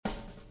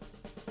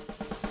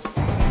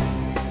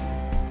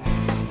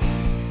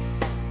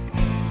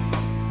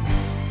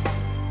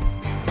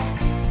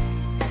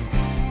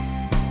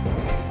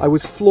I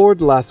was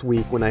floored last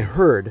week when I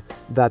heard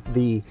that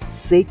the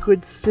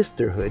sacred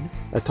sisterhood,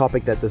 a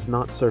topic that does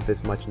not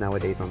surface much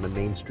nowadays on the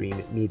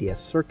mainstream media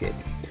circuit,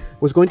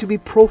 was going to be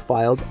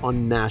profiled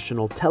on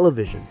national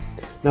television.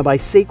 Now, by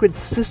sacred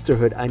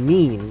sisterhood, I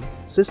mean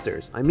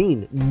sisters, I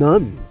mean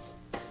nuns.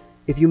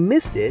 If you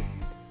missed it,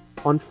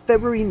 on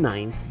February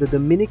 9th, the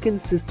Dominican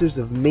Sisters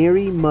of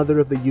Mary, Mother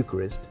of the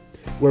Eucharist,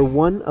 were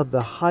one of the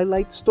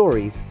highlight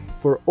stories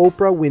for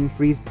Oprah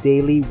Winfrey's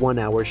daily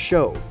one-hour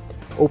show.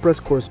 Oprah's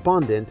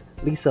correspondent,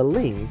 Lisa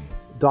Ling,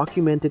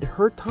 documented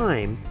her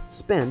time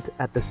spent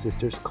at the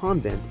Sisters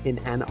Convent in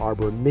Ann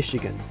Arbor,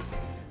 Michigan.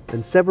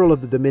 And several of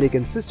the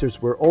Dominican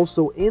sisters were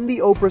also in the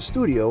Oprah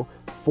studio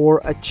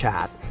for a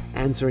chat,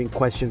 answering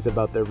questions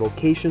about their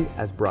vocation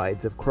as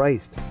brides of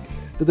Christ.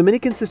 The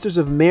Dominican Sisters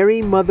of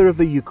Mary, Mother of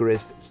the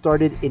Eucharist,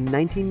 started in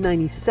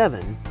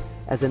 1997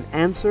 as an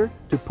answer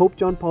to Pope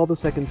John Paul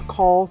II's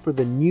call for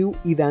the new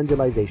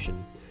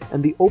evangelization,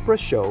 and the Oprah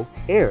show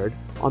aired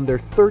on their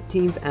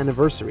 13th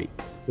anniversary.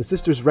 The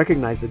sisters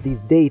recognized that these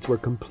dates were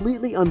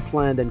completely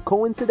unplanned and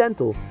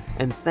coincidental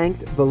and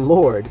thanked the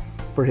Lord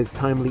for his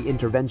timely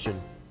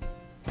intervention.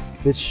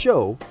 This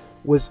show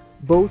was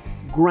both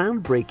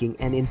groundbreaking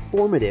and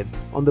informative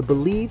on the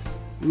beliefs,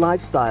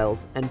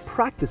 lifestyles, and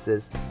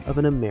practices of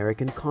an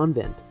American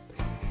convent.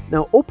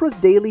 Now, Oprah's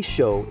daily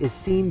show is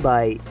seen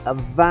by a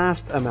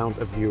vast amount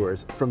of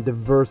viewers from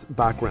diverse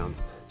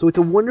backgrounds, so it's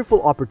a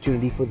wonderful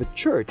opportunity for the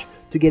church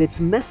to get its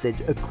message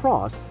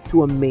across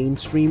to a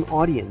mainstream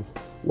audience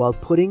while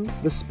putting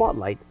the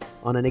spotlight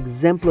on an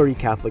exemplary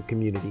Catholic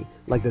community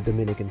like the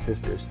Dominican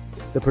Sisters.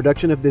 The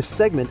production of this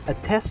segment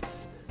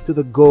attests to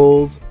the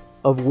goals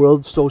of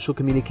World Social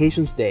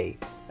Communications Day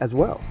as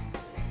well.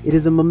 It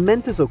is a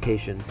momentous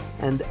occasion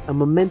and a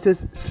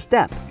momentous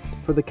step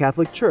for the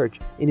Catholic Church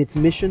in its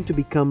mission to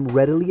become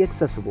readily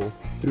accessible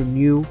through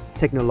new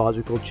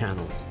technological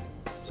channels.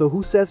 So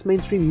who says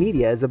mainstream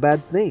media is a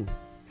bad thing?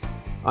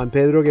 I'm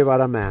Pedro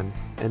Guevara Mann,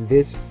 and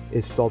this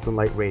is Salt and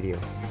Light Radio.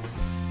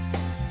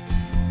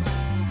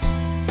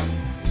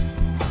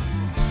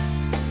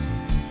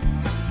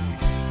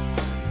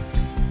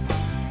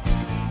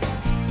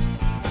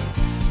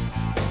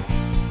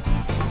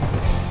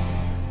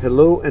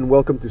 Hello and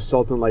welcome to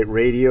Salt and Light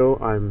Radio.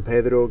 I'm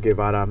Pedro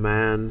Guevara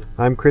Mann.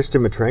 I'm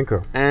Krista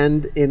Matrenko.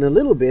 And in a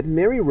little bit,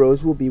 Mary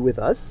Rose will be with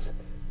us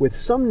with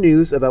some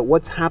news about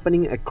what's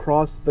happening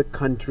across the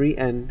country.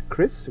 And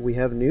Chris, we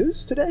have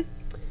news today?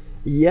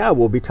 Yeah,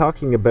 we'll be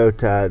talking about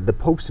the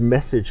Pope's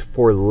message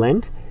for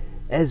Lent,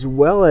 as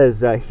well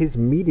as his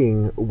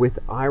meeting with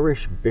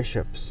Irish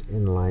bishops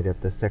in light of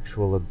the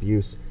sexual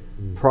abuse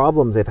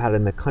problems they've had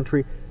in the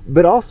country.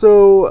 But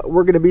also,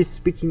 we're going to be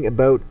speaking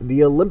about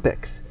the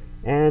Olympics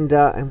and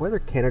whether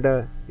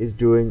Canada is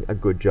doing a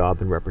good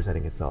job in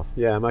representing itself.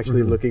 Yeah, I'm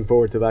actually looking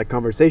forward to that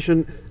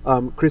conversation.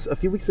 Chris, a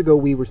few weeks ago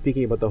we were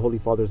speaking about the Holy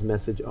Father's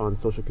message on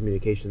social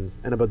communications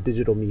and about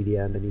digital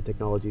media and the new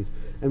technologies.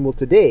 And well,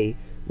 today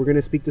we're going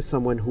to speak to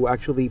someone who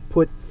actually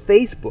put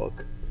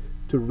Facebook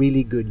to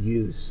really good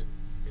use.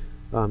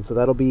 So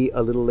that'll be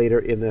a little later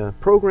in the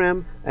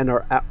program. And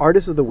our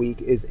artist of the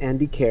week is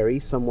Andy Carey,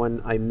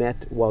 someone I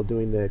met while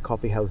doing the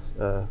coffee house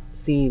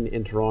scene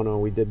in Toronto.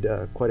 We did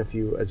quite a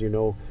few, as you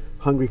know,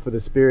 Hungry for the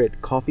Spirit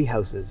coffee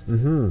houses.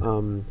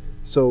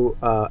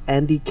 So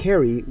Andy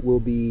Carey will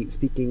be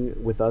speaking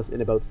with us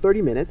in about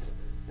 30 minutes.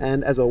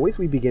 And as always,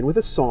 we begin with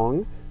a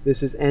song.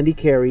 This is Andy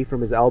Carey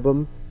from his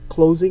album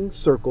Closing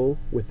Circle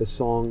with the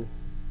song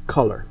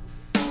Color.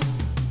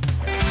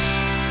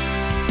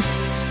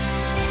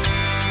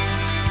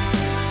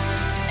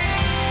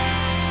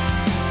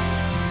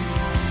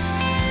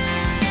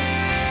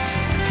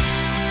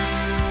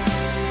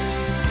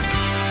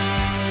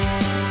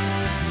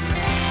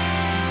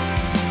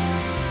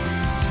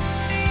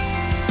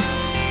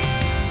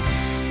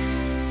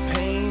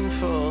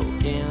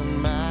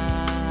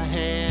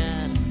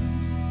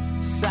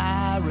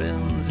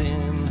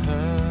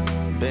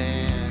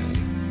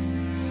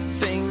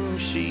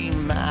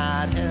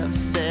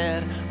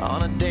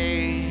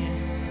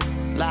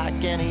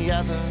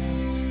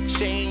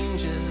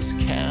 Changes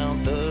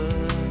count the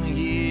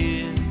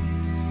years.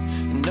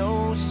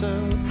 No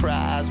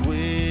surprise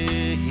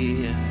we're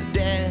here,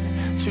 dead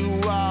to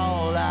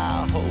all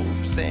our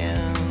hopes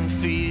and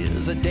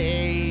fears. A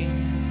day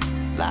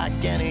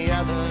like any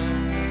other,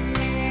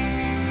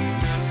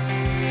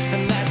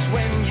 and that's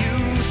when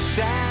you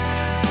shine,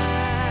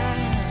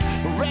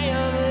 a ray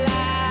of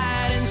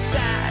light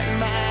inside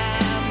my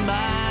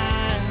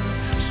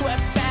mind,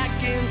 swept back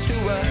into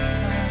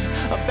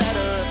a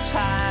better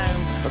time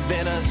of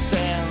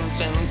innocence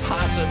and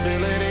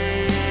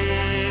possibility.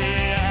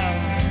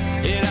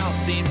 It all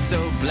seems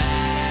so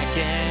black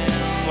and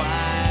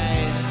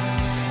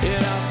white.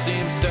 It all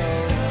seems so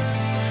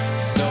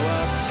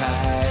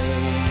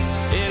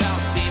uptight. It all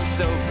seems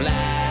so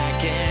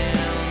black and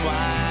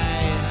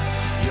white.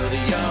 You're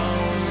the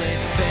only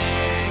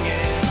thing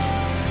in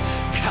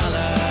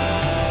color.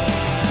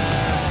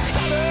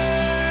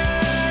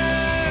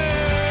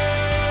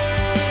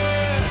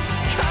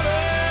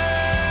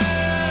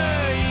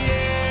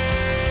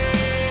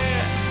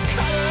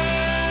 Color.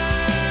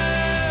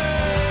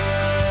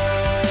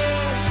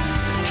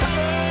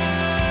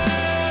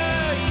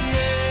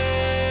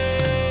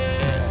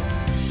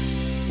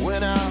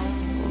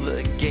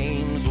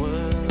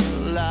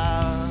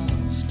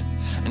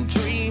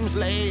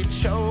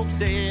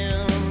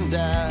 in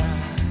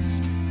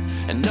dust,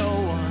 and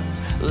no one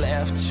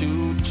left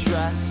to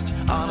trust.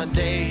 On a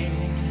day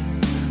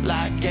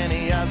like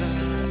any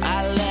other,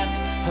 I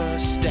left her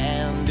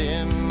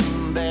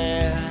standing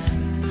there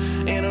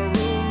in a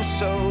room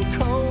so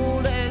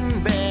cold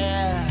and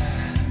bare,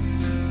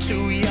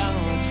 too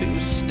young to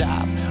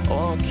stop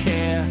or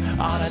care.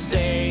 On a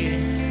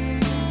day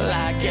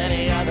like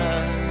any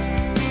other,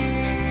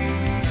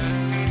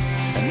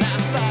 and I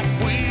thought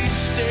we'd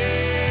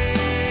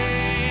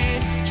stay,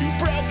 two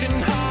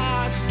broken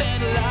hearts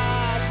that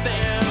lost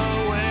their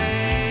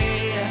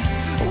way,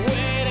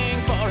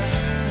 waiting for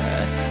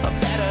a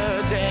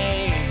better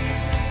day.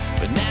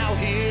 But now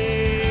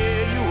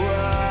here you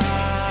are.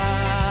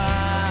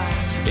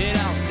 It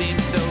all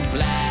seems so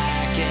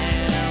black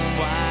and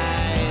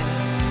white.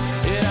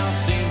 It all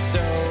seems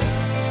so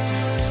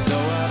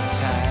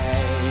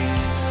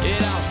uptight.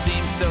 It all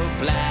seems so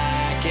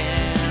black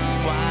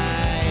and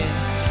white.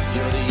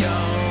 You're the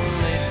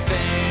only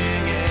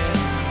thing in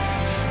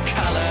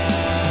color.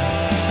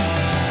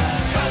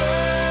 Color.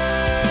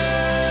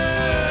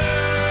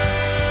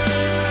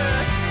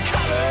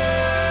 Color.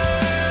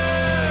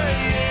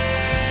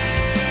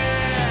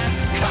 Yeah.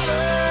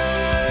 Color.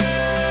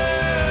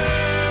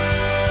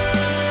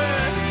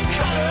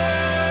 Color.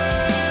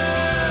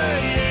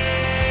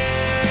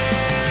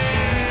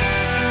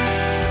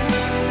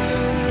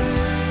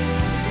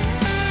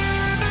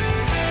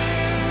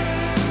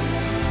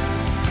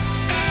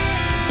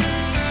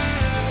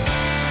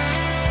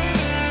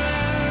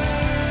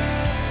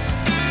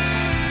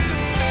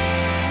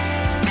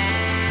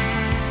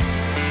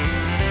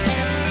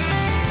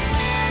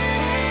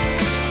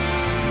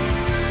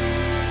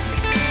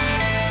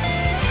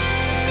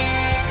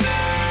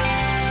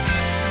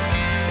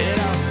 It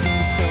all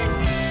seems so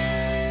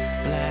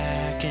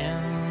black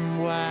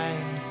and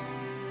white,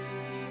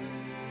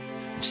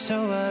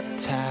 so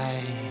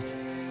uptight,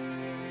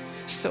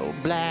 so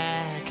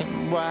black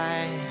and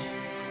white.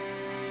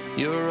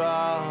 You're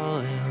all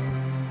in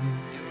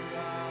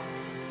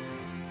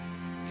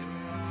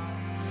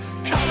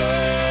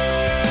color.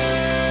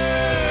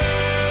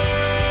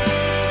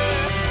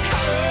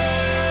 Color,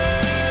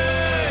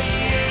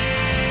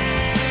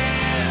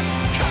 yeah.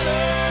 Color.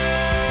 Color,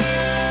 yeah.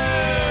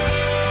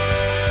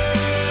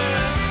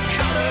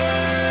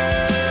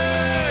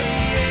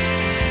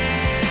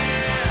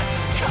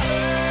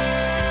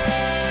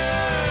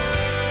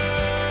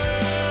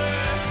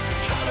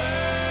 Color. Color,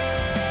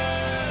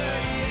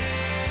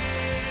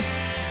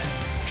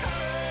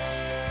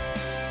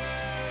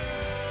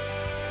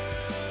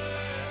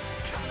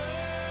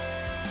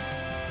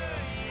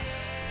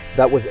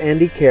 That was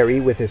Andy Carey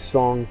with his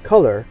song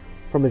Color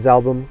from his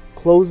album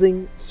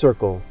Closing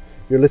Circle.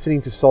 You're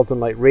listening to Salt and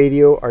Light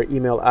Radio. Our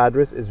email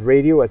address is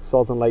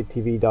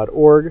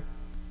radio@saltandlighttv.org,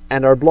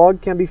 and our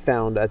blog can be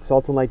found at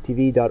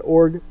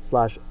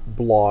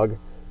saltandlighttv.org/blog.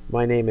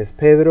 My name is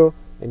Pedro,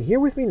 and here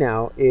with me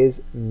now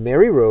is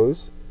Mary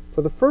Rose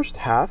for the first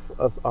half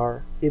of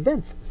our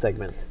events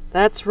segment.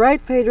 That's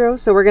right, Pedro.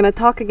 So we're going to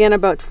talk again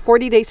about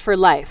 40 Days for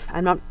Life.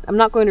 I'm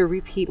not going to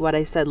repeat what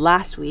I said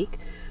last week,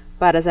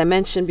 but as I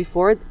mentioned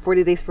before,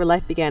 40 Days for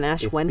Life began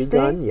Ash Wednesday.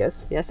 Begun,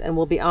 yes. Yes, and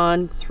will be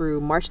on through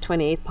March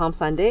 28th, Palm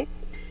Sunday.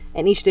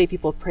 And each day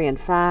people pray and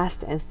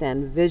fast and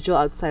stand vigil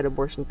outside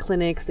abortion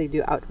clinics. They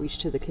do outreach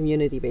to the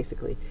community,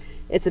 basically.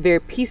 It's a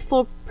very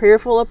peaceful,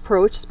 prayerful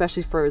approach,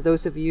 especially for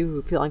those of you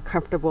who feel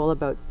uncomfortable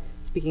about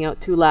speaking out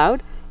too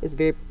loud. It's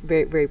very,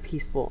 very, very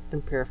peaceful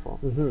and prayerful.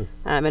 Mm-hmm.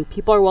 And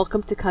people are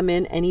welcome to come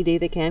in any day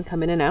they can,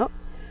 come in and out.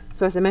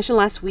 So as I mentioned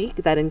last week,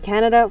 that in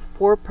Canada,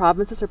 4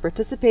 provinces are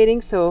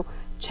participating. So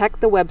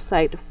check the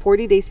website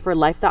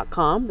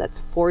 40daysforlife.com.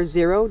 That's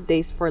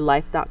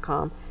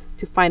 40daysforlife.com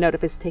to find out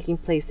if it's taking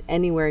place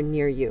anywhere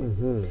near you.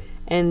 Mm-hmm.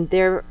 And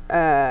there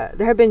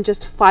have been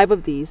just 5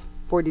 of these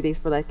 40 Days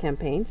for Life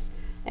campaigns.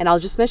 And I'll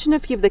just mention a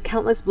few of the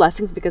countless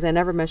blessings because I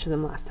never mentioned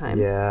them last time.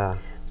 Yeah.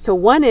 So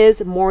one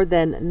is more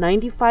than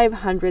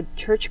 9,500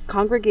 church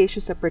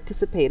congregations have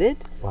participated.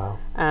 Wow.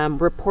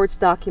 Reports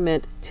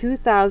document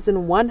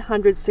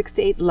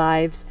 2,168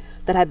 lives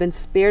that have been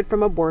spared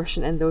from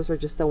abortion, and those are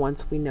just the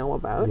ones we know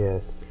about.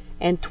 Yes.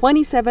 And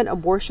 27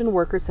 abortion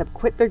workers have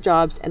quit their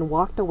jobs and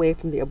walked away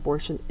from the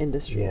abortion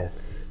industry.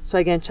 Yes. So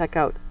again, check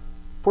out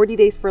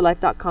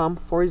 40daysforlife.com,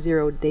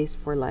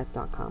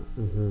 40daysforlife.com.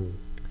 Mm-hmm.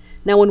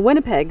 Now in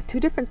Winnipeg, 2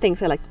 different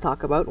things I like to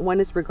talk about. One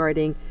is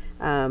regarding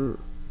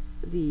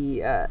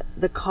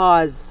the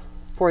cause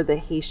for the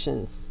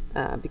Haitians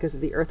because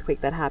of the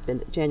earthquake that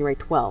happened January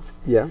 12th.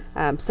 Yeah.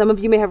 Some of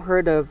you may have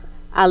heard of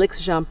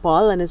Alex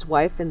Jean-Paul and his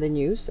wife in the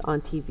news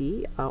on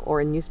TV or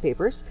in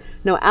newspapers.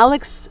 Now,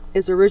 Alex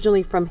is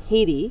originally from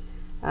Haiti,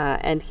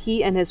 and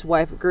he and his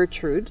wife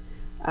Gertrude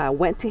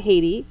went to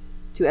Haiti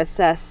to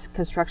assess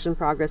construction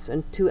progress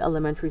in 2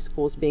 elementary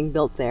schools being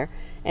built there.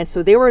 And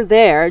so they were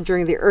there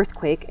during the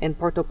earthquake in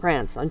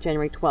Port-au-Prince on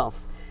January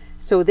 12th.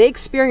 So they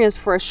experienced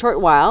for a short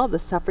while the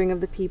suffering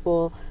of the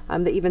people.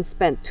 They even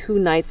spent 2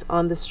 nights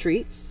on the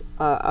streets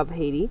of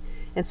Haiti.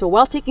 And so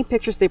while taking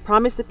pictures, they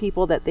promised the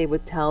people that they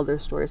would tell their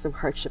stories of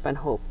hardship and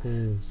hope.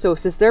 So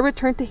since their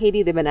return to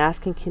Haiti, they've been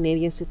asking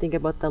Canadians to think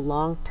about the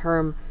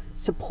long-term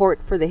support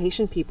for the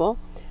Haitian people,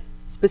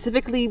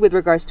 specifically with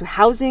regards to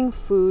housing,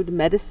 food,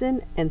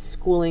 medicine, and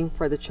schooling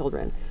for the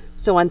children.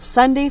 So on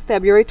Sunday,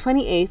 February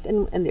 28th,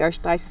 in the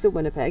Archdiocese of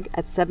Winnipeg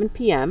at 7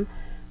 p.m.,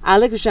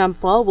 Alex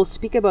Jean-Paul will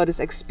speak about his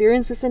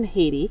experiences in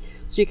Haiti,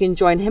 so you can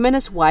join him and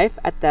his wife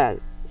at the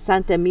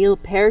Saint-Emile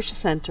Parish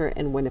Center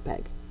in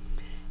Winnipeg.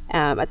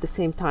 At the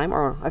same time,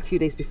 or a few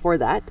days before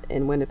that,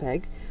 in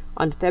Winnipeg,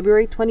 on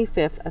February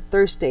 25th, a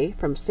Thursday,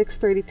 from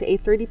 6:30 to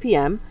 8:30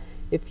 p.m.,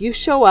 if you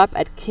show up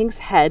at King's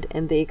Head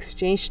in the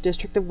Exchange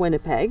District of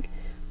Winnipeg,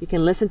 you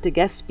can listen to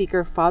guest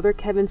speaker Father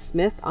Kevin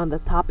Smith on the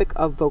topic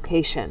of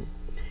vocation.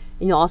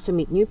 And you'll also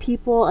meet new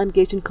people,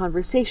 engage in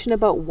conversation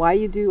about why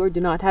you do or do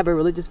not have a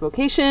religious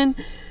vocation,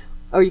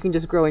 or you can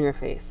just grow in your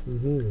faith.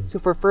 So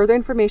for further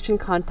information,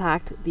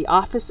 contact the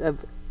Office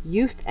of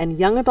Youth and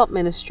Young Adult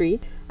Ministry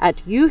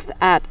at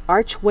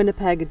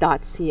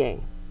youth@archwinnipeg.ca.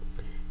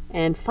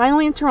 And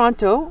finally, in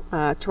Toronto,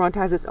 Toronto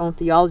has its own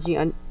Theology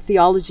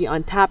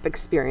on Tap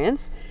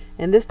experience,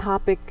 and this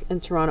topic in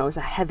Toronto is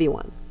a heavy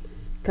one.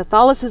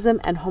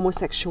 Catholicism and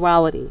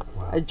Homosexuality,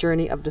 a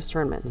Journey of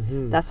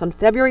Discernment. That's on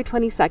February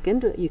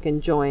 22nd. You can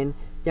join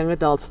young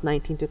adults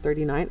 19 to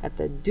 39 at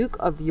the Duke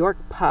of York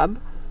Pub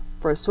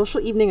for a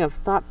social evening of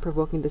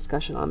thought-provoking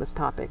discussion on this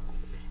topic.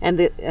 And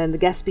the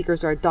guest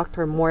speakers are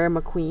Dr. Moira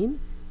McQueen,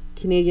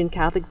 Canadian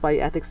Catholic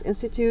Bioethics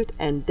Institute,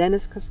 and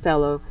Dennis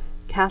Costello,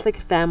 Catholic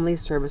Family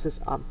Services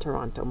of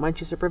Toronto.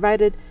 Munchies are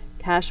provided,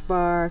 cash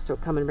bar, so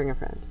come and bring a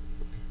friend.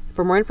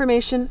 For more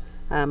information,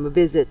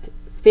 visit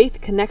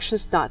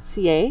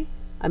faithconnections.ca,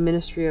 a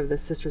ministry of the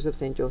Sisters of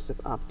St.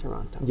 Joseph of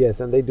Toronto. Yes,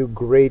 and they do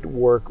great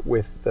work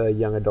with the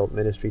young adult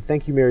ministry.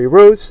 Thank you, Mary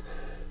Rose.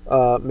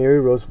 Mary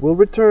Rose will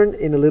return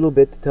in a little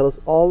bit to tell us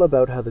all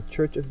about how the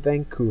Church of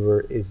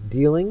Vancouver is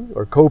dealing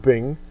or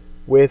coping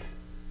with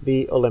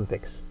the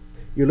Olympics.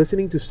 You're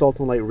listening to Salt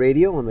and Light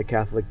Radio on the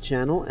Catholic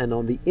Channel and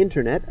on the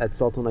internet at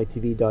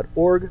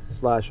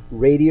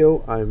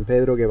saltandlighttv.org/radio. I'm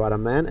Pedro Guevara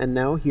Man, and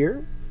now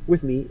here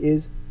with me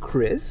is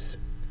Chris,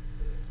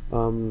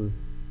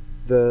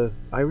 the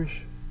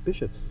Irish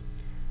bishops.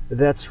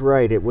 That's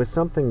right. It was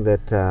something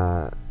that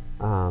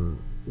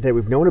that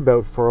we've known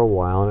about for a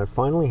while, and it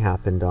finally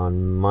happened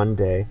on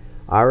Monday.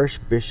 Irish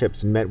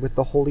bishops met with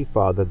the Holy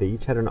Father. They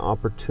each had an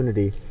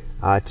opportunity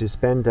to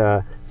spend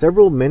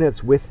several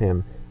minutes with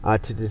him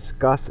to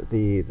discuss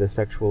the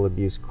sexual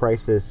abuse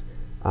crisis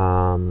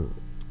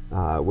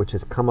which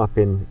has come up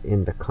in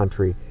the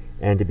country,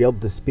 and to be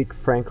able to speak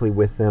frankly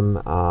with them.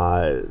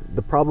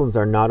 The problems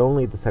are not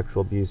only the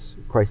sexual abuse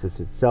crisis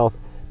itself,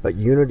 but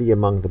unity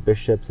among the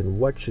bishops and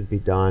what should be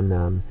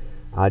done,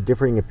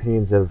 differing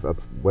opinions of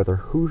whether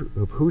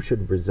who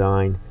should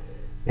resign,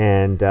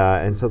 and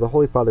so the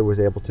Holy Father was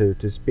able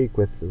to speak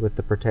with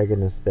the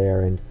protagonists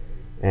there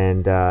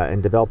and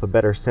develop a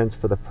better sense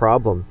for the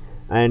problem.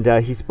 And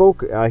he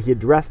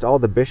addressed all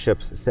the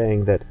bishops,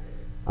 saying that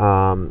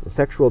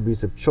sexual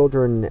abuse of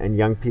children and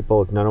young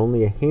people is not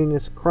only a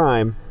heinous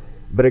crime,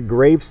 but a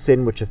grave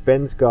sin which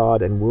offends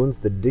God and wounds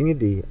the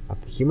dignity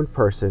of the human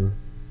person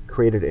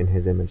created in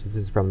his image. This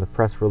is from the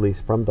press release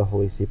from the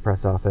Holy See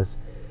Press Office.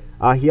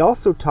 He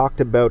also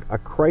talked about a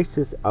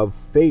crisis of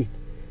faith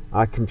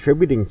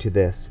contributing to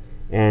this,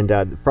 and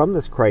from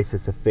this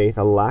crisis of faith,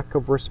 a lack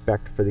of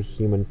respect for the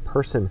human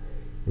person.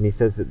 And he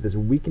says that this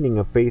weakening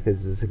of faith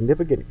is a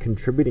significant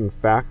contributing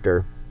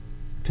factor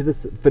to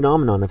this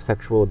phenomenon of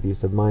sexual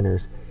abuse of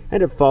minors.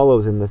 And it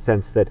follows in the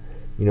sense that,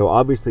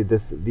 obviously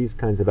these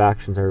kinds of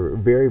actions are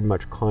very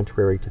much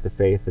contrary to the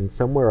faith, and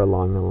somewhere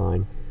along the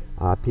line,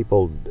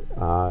 people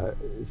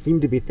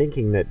seem to be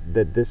thinking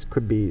that this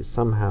could be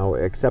somehow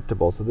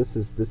acceptable. So this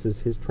is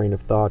his train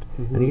of thought,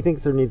 and he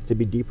thinks there needs to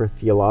be deeper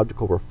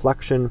theological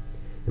reflection,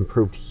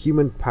 improved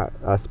human,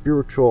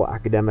 spiritual,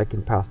 academic,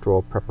 and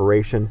pastoral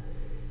preparation.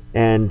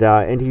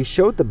 And he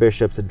showed the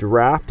bishops a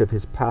draft of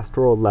his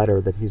pastoral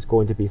letter that he's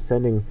going to be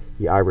sending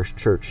the Irish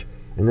Church.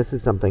 And this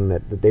is something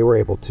that they were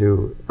able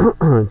to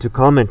to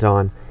comment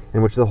on,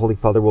 and which the Holy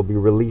Father will be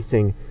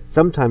releasing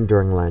sometime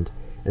during Lent.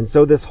 And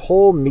so this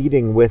whole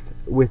meeting with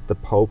the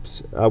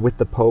popes, with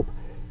the Pope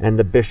and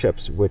the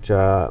bishops, which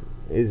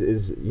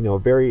is a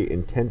very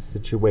intense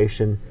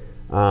situation.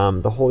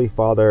 The Holy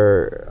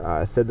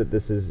Father said that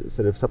this is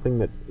sort of something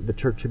that the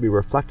Church should be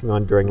reflecting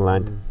on during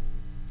Lent.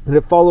 And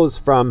it follows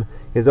from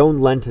his own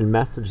Lenten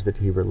message that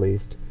he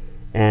released,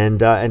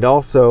 and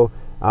also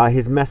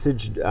his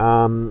message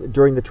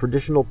during the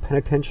traditional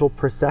penitential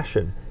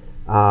procession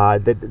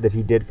that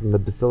he did from the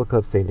Basilica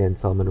of St.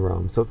 Anselm in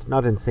Rome. So it's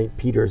not in St.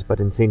 Peter's, but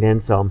in St.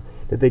 Anselm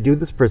that they do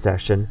this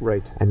procession.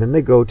 Right. And then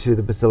they go to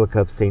the Basilica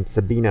of St.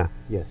 Sabina,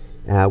 Yes.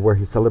 where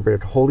he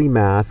celebrated Holy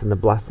Mass and the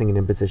blessing and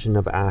imposition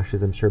of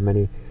ashes. I'm sure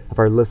many of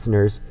our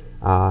listeners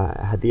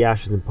had the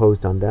ashes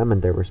imposed on them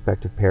and their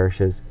respective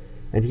parishes.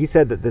 And he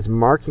said that this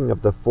marking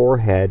of the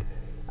forehead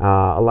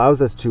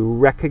allows us to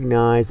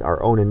recognize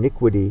our own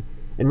iniquity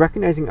And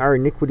recognizing our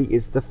iniquity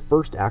is the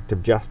first act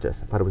of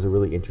justice. I thought it was a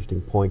really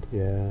interesting point.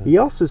 Yeah. He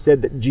also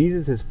said that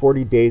Jesus'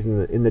 40 days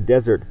in the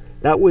desert,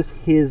 that was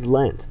his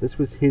Lent. This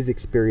was his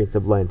experience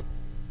of Lent.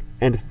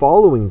 And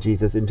following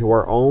Jesus into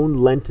our own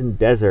Lenten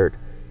desert,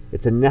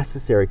 it's a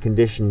necessary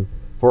condition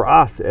for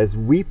us as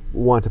we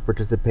want to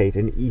participate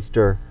in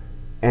Easter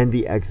and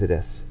the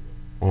Exodus.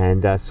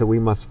 And so we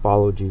must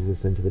follow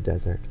Jesus into the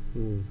desert.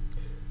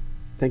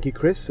 Thank you,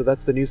 Chris. So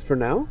that's the news for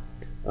now.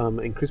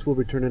 And Chris will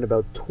return in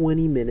about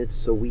 20 minutes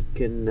so we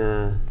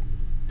can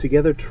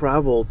together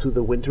travel to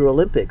the Winter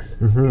Olympics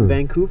in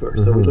Vancouver.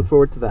 So we look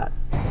forward to that.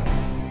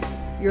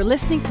 You're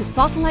listening to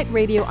Salt and Light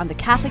Radio on the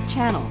Catholic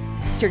Channel,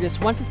 Sirius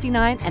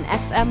 159 and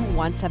XM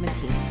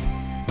 117.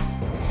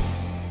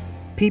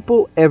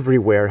 People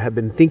everywhere have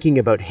been thinking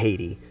about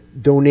Haiti,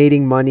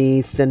 donating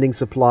money, sending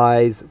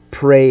supplies,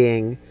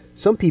 praying.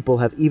 Some people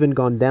have even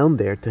gone down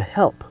there to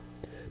help.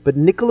 But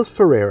Nicholas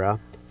Ferreira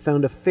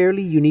found a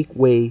fairly unique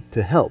way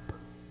to help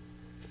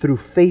through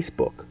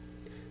Facebook.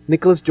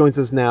 Nicholas joins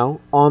us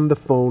now on the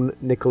phone.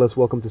 Nicholas,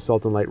 welcome to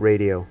Salt and Light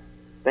Radio.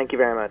 Thank you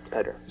very much,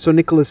 Pedro. So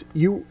Nicholas,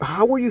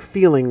 how were you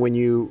feeling when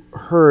you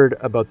heard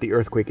about the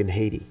earthquake in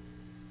Haiti?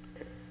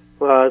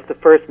 Well, as the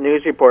first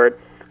news reports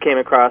came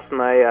across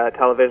my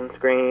television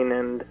screen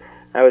and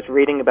I was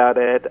reading about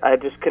it, I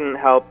just couldn't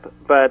help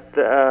but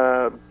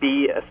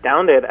be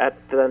astounded at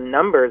the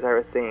numbers I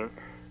was seeing.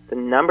 The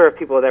number of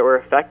people that were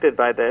affected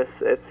by this,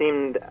 it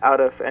seemed out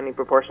of any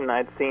proportion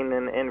I'd seen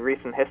in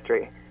recent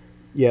history.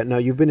 Yeah, now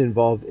you've been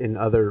involved in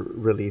other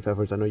relief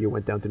efforts. I know you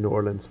went down to New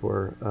Orleans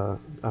for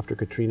after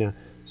Katrina.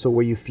 So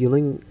were you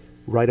feeling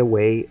right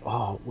away,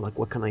 oh, like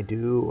what can I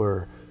do?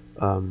 Or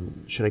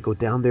should I go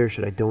down there?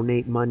 Should I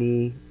donate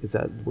money?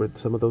 Were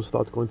some of those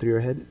thoughts going through your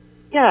head?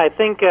 Yeah, I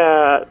think,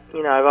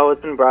 I've always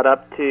been brought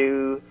up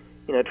to,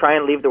 try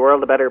and leave the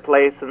world a better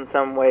place in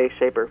some way,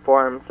 shape, or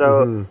form.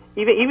 So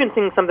even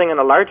seeing something on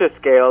a larger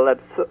scale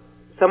that's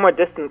somewhat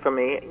distant from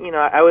me,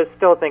 I was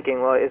still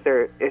thinking, well, is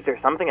there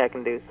something I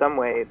can do, some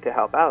way to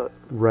help out?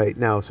 Right.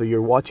 Now, so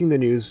you're watching the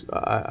news.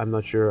 I'm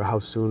not sure how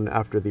soon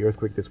after the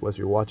earthquake this was.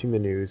 You're watching the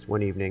news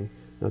one evening.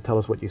 Now tell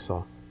us what you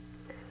saw.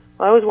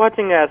 Well, I was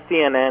watching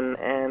CNN,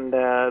 and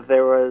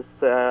there was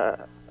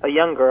a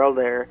young girl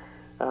there,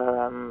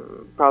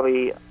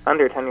 probably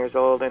under 10 years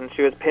old, and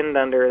she was pinned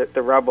under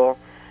the rubble,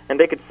 and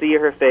they could see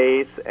her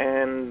face,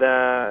 and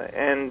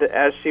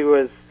as she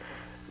was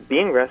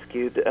being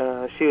rescued,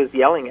 she was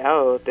yelling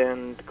out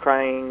and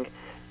crying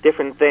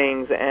different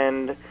things,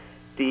 and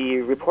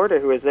the reporter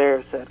who was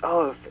there said,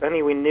 oh, if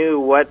only we knew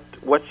what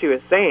she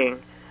was saying.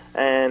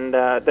 And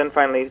then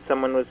finally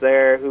someone was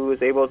there who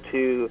was able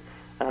to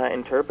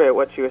interpret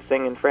what she was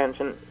saying in French,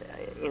 and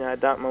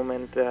at that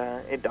moment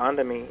it dawned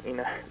on me,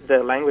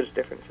 the language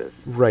differences.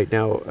 Right.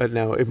 Now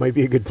it might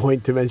be a good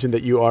point to mention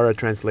that you are a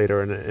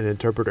translator and an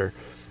interpreter.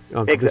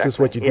 Exactly. So this is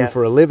what you do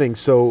for a living.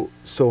 So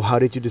how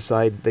did you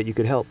decide that you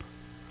could help?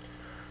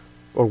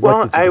 Or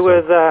what did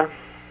you decide?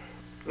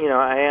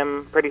 I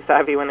am pretty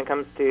savvy when it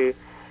comes to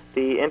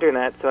the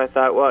internet, so I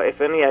thought, well,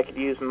 if only I could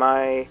use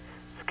my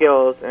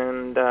skills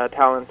and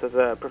talents as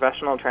a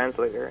professional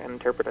translator and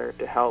interpreter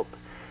to help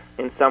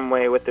in some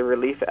way with the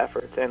relief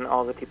efforts and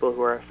all the people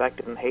who are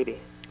affected in Haiti.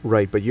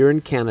 Right, but you're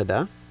in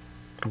Canada,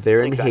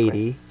 they're in Exactly.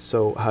 Haiti,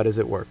 so how does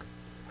it work?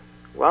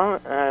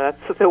 Well,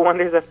 that's the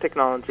wonders of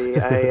technology.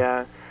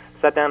 I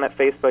sat down at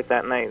Facebook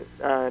that night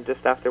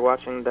just after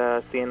watching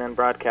the CNN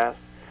broadcast,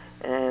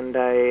 and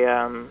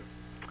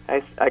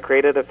I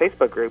created a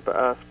Facebook group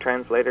of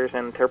translators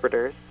and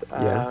interpreters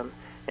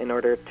in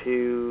order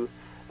to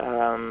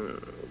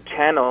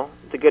channel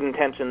the good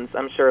intentions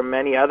I'm sure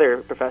many other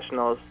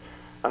professionals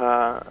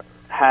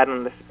had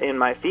in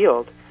my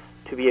field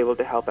to be able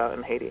to help out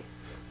in Haiti.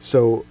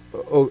 So,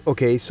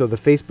 okay, so the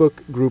Facebook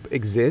group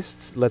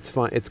exists.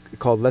 It's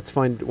called Let's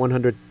Find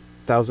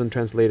 100,000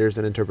 Translators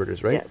and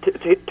Interpreters, right?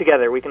 Yeah,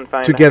 together we can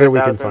find Together we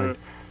can 100,000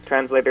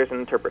 translators and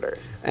interpreters.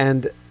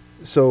 And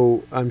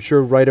so I'm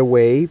sure right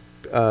away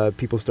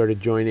people started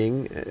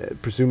joining,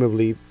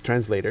 presumably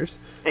translators.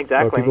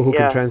 Exactly. Or people who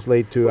can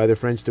translate to either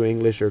French to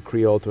English or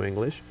Creole to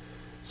English.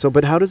 So,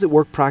 but how does it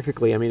work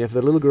practically? I mean, if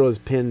the little girl is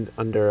pinned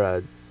under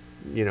a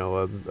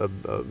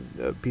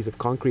piece of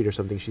concrete or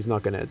something, she's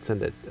not going to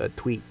send a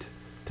tweet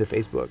to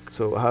Facebook.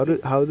 So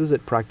how does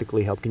it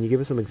practically help? Can you give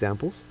us some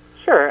examples?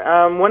 Sure.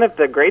 One of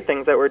the great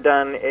things that were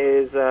done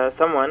is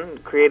someone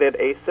created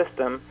a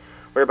system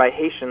whereby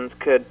Haitians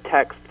could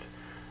text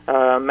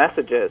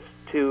messages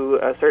to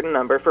a certain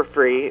number for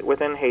free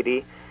within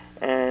Haiti,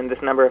 and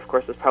this number, of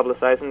course, is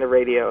publicized in the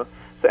radio.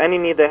 So any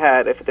need they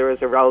had, if there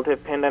was a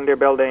relative pinned under a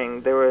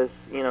building, there was,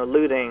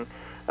 looting,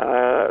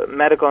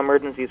 medical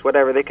emergencies,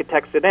 whatever, they could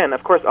text it in.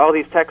 Of course, all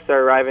these texts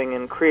are arriving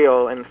in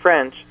Creole and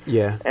French,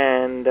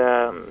 and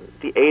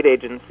the aid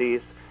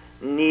agencies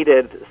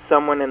needed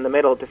someone in the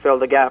middle to fill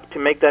the gap, to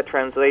make that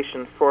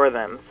translation for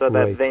them so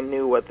that they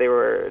knew what they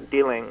were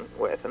dealing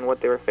with and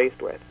what they were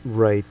faced with.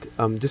 Right.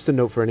 Just a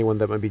note for anyone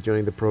that might be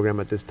joining the program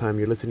at this time.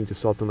 You're listening to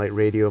Salt and Light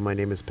Radio. My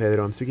name is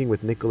Pedro. I'm speaking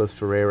with Nicholas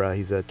Ferreira.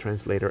 He's a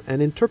translator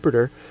and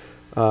interpreter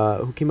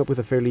who came up with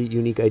a fairly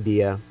unique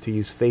idea to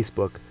use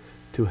Facebook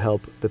to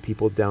help the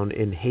people down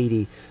in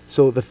Haiti.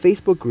 So the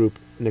Facebook group,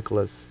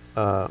 Nicholas,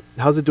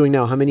 how's it doing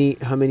now? How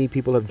many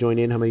people have joined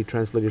in? How many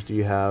translators do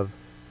you have?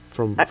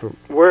 From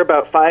We're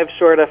about 5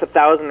 short of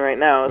 1,000 right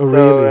now. Oh, so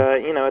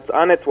really? it's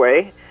on its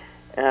way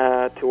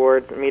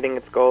towards meeting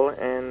its goal,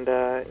 and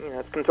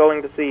it's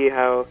consoling to see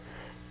how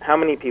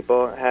many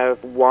people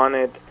have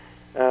wanted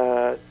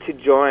to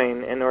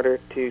join in order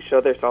to show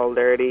their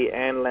solidarity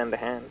and lend a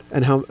hand.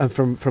 And how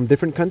from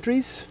different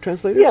countries,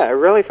 translators? Yeah,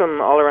 really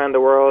from all around the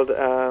world.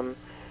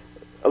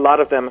 A lot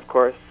of them, of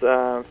course,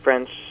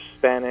 French,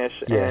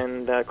 Spanish, Yeah.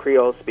 and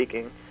Creole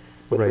speaking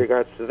with Right.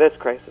 regards to this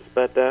crisis,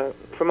 but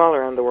from all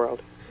around the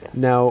world.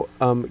 Now,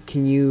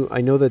 can you? I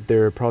know that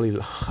there are probably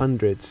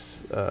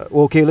hundreds.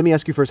 Well, okay. Let me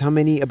ask you first. How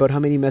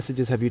many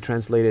messages have you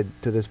translated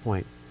to this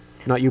point?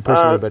 Not you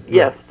personally, but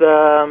yes.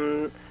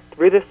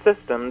 Through this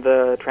system,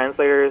 the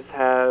translators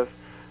have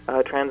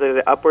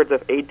translated upwards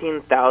of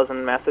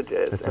 18,000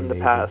 messages That's in the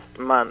amazing. past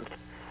month.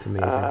 It's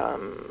amazing.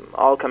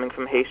 All coming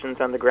from Haitians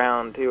on the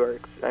ground who are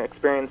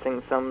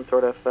experiencing some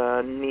sort of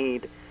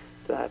need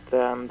that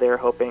they're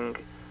hoping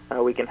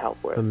we can help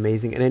with.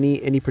 Amazing. And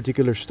any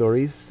particular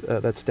stories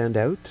that stand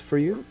out for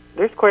you?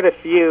 There's quite a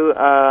few.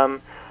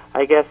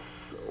 I guess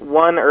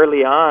one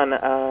early on,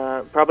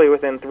 probably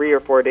within 3 or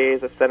 4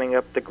 days of setting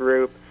up the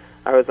group,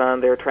 I was on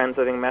there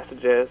translating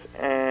messages,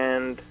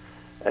 and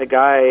a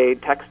guy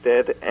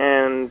texted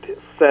and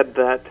said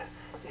that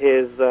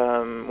his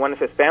one of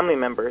his family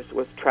members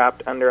was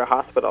trapped under a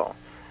hospital,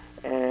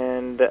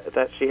 and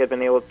that she had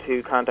been able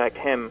to contact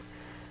him,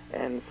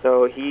 and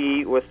so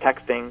he was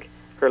texting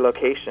her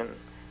location.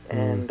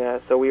 And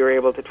so we were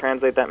able to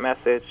translate that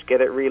message, get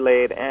it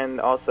relayed,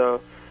 and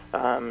also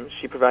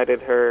she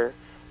provided her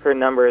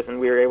numbers, and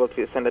we were able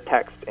to send a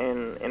text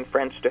in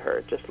French to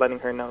her, just letting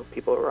her know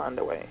people were on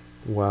the way.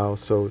 Wow.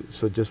 So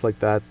just like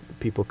that,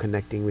 people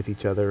connecting with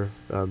each other,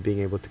 being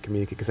able to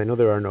communicate. Because I know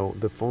there are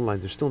the phone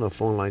lines. There's still no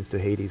phone lines to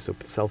Haiti, so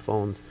cell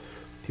phones.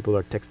 People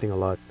are texting a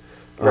lot.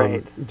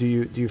 Right. Do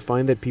you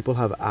find that people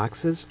have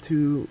access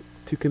to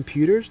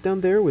computers down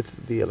there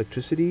with the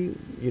electricity,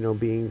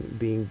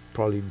 being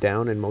probably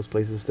down in most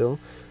places still,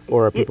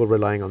 or are people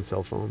relying on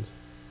cell phones?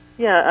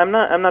 Yeah, I'm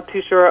not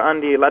too sure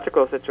on the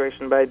electrical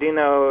situation, but I do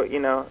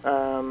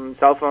know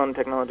cell phone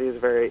technology is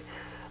very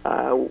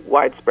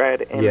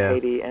widespread in Yeah.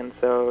 Haiti, and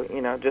so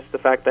just the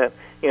fact that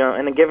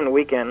in a given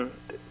weekend,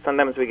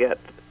 sometimes we get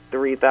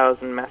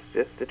 3,000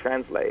 messages to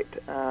translate,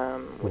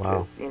 which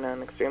Wow. is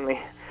an extremely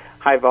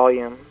high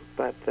volume.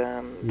 But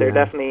they Yeah.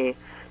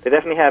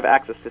 definitely have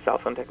access to cell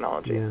phone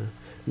technology. Yeah.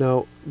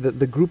 Now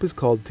the group is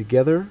called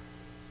Together.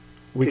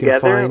 We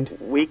Together, can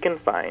we can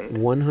find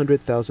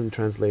 100,000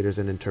 translators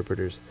and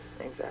interpreters.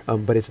 exactly.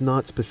 But it's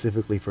not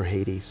specifically for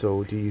Haiti.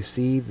 So do you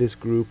see this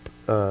group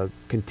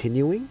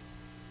continuing?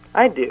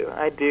 I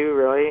do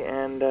really,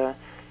 and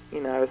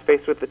I was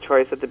faced with the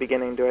choice at the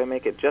beginning: do I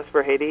make it just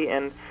for Haiti?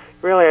 And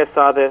really, I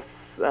saw this.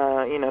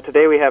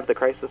 Today we have the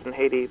crisis in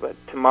Haiti, but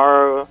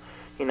tomorrow,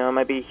 it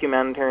might be a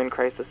humanitarian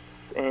crisis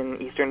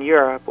in Eastern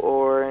Europe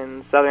or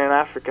in Southern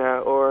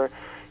Africa or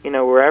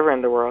wherever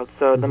in the world.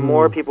 So the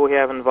more people we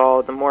have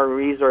involved, the more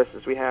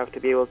resources we have to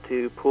be able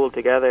to pool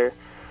together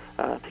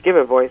to give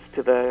a voice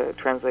to the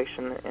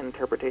translation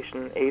interpretation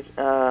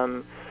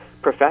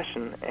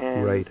profession,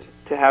 and Right.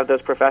 to have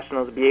those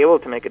professionals be able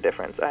to make a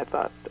difference. I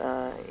thought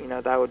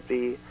that would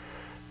be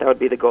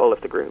the goal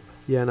of the group.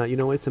 Yeah.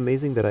 Now it's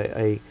amazing that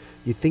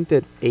you think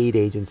that aid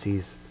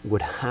agencies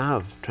would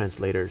have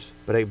translators,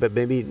 but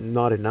maybe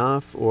not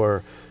enough,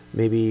 or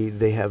maybe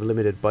they have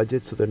limited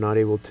budgets, so they're not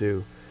able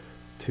to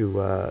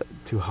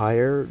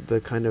hire the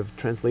kind of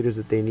translators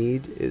that they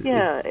need.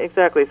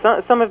 Exactly.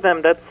 Some of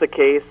them, that's the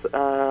case.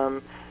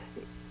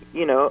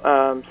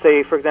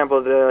 Say, for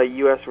example, the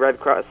U.S. Red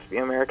Cross, the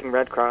American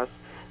Red Cross,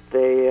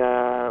 they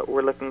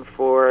were looking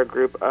for a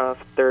group of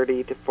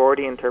 30 to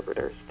 40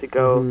 interpreters to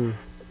go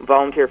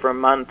volunteer for a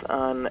month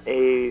on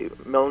a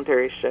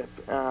military ship,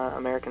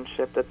 American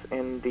ship that's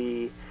in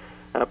the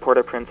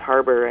Port-au-Prince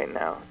harbor right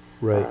now.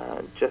 Right.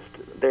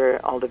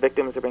 All the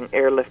victims are being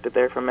airlifted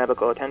there for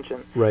medical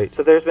attention. Right.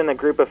 So there's been a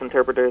group of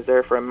interpreters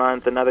there for a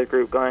month, another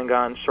group going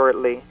on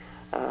shortly.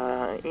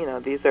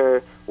 These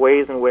are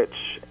ways in which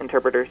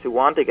interpreters who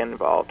want to get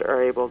involved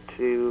are able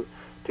to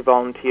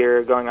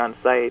volunteer going on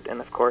site, and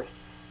of course,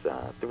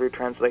 through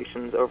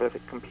translations over the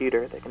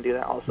computer, they can do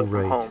that also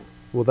from home.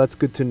 Well, that's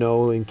good to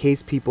know in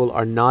case people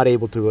are not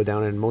able to go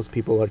down, and most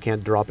people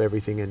can't drop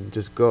everything and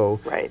just go.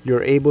 Right.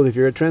 You're able, if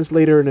you're a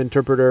translator and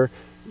interpreter,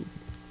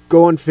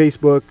 go on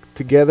Facebook.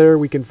 Together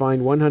we can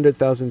find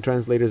 100,000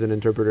 translators and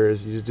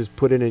interpreters. You just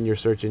put it in your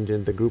search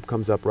engine. The group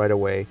comes up right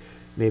away.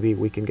 Maybe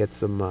we can get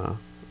some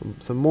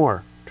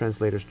more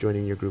translators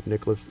joining your group.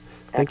 Nicholas,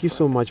 thank you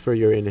so much for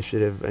your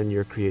initiative and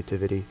your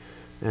creativity,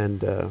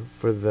 and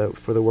for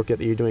the work that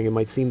you're doing. It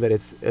might seem that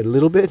it's a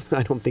little bit.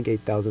 I don't think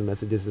 8,000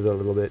 messages is a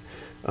little bit.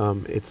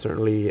 It's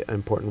certainly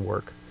important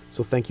work.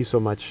 So thank you so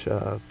much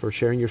for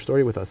sharing your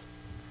story with us.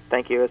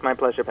 Thank you. It's my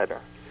pleasure, Pedro.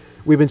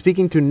 We've been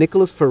speaking to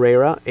Nicholas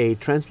Ferreira, a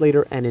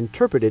translator and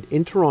interpreter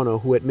in Toronto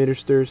who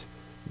administers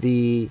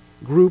the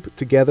group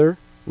Together.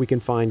 We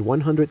can find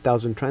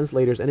 100,000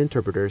 translators and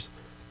interpreters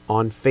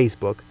on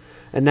Facebook.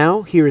 And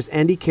now here is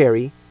Andy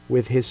Carey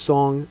with his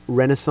song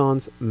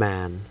Renaissance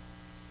Man.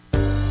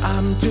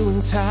 I'm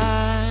doing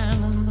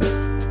time,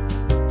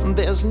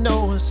 there's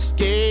no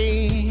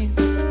escape.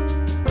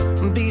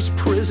 These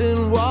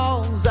prison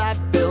walls I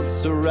built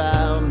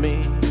surround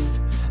me.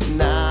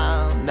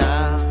 Now,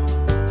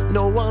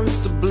 no one's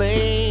to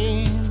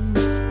blame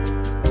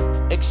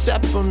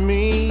except for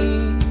me.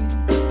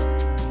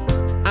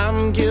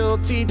 I'm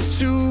guilty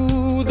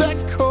to the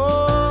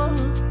core.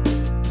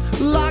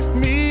 Lock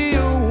me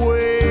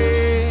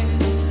away.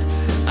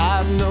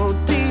 I've no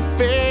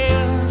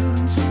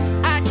defense.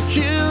 I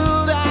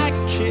killed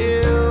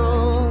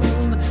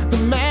the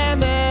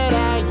man that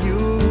I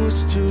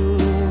used to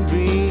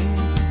be.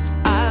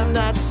 I'm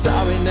not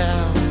sorry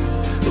now.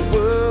 The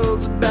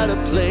world's a better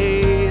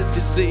place,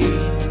 you see.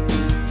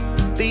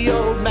 The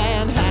old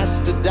man has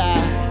to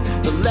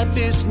die to let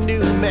this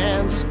new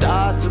man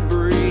start to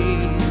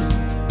breathe.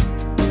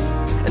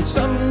 And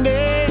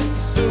someday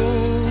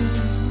soon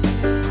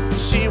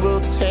she will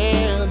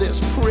tear this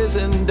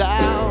prison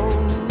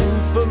down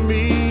for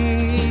me.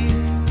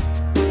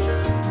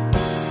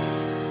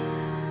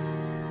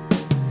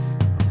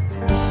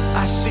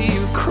 I see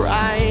you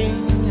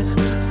crying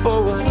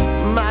for what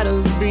might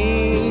have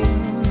been.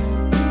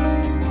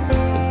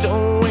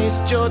 Don't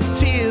waste your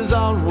tears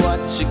on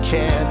what you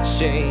can't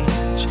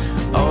change.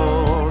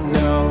 Oh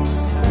no.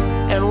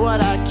 And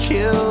what I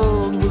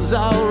killed was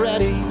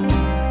already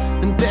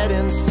dead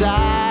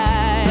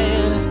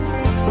inside.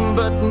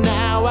 But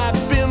now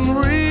I've been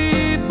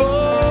reborn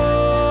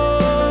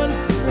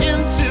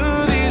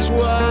into these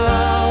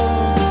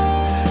walls,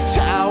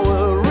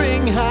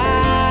 towering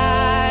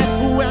high,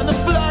 when the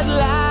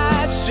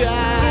floodlights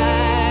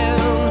shine,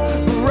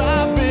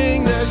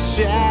 robbing the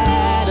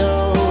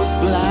shadows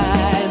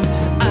blind.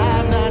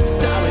 I'm not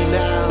sorry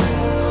now.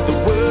 The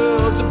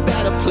world's a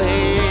better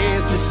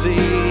place, you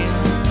see.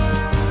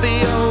 The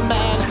old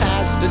man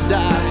has to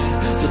die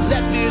to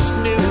let this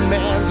new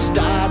man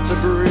start to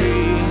breathe.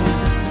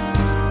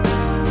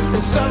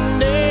 And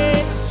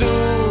someday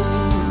soon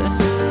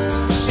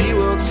she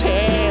will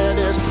tear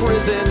this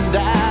prison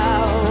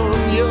down,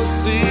 you'll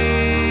see.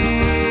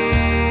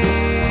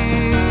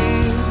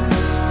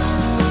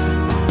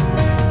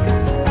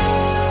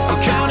 I'm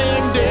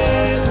counting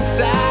days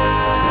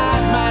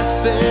inside my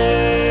cell.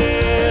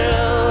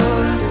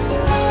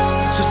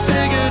 So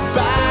say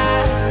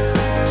goodbye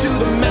to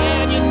the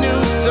man you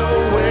knew so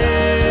well.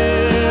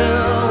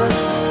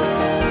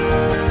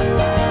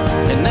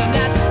 And I'm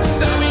not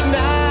sorry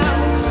now.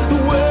 The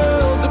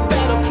world's a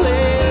better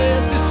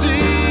place to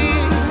see.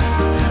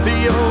 The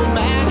old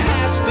man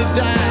has to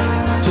die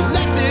to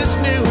let this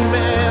new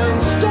man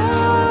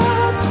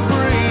start to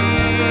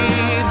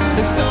breathe.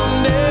 And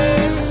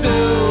someday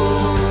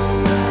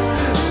soon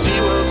she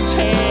will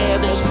tear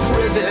this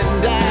prison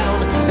down.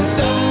 And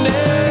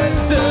someday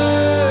soon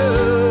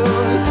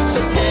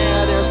she'll tear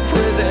this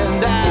prison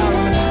down,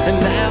 and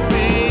I'll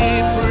be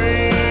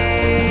free.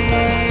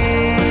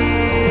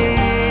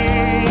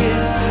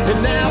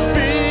 And I'll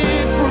be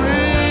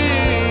free.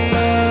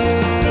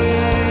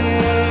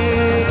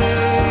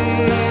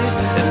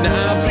 And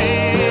I'll be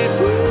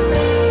free.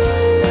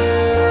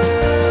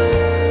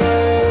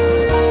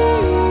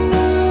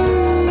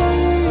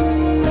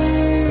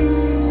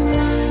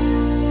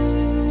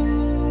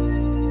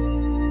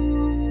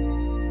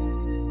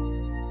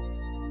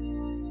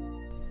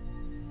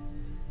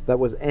 That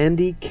was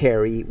Andy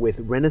Carey with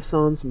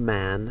Renaissance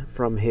Man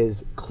from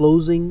his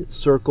Closing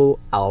Circle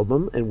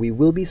album, and we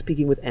will be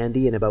speaking with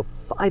Andy in about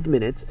 5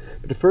 minutes.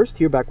 But first,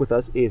 here back with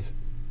us is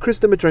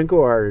Krista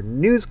Matrenko, our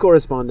news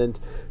correspondent,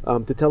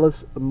 to tell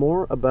us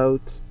more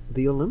about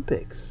the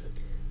Olympics.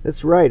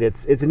 That's right.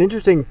 It's an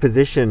interesting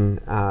position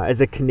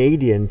as a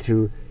Canadian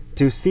to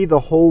see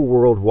the whole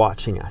world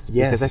watching us.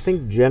 Yes. Because I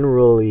think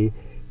generally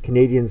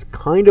Canadians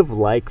kind of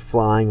like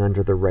flying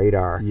under the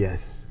radar.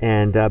 Yes.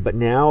 And but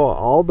now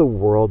all the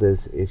world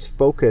is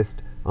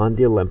focused on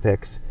the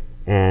Olympics,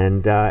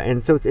 and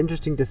so it's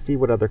interesting to see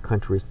what other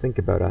countries think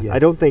about us. Yes. I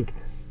don't think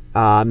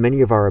many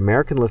of our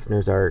American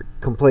listeners are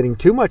complaining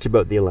too much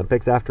about the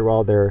Olympics. After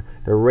all, they're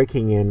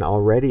raking in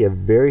already a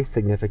very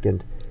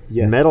significant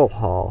Yes. medal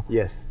haul.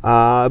 Yes.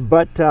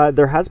 But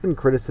there has been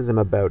criticism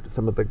about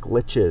some of the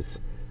glitches.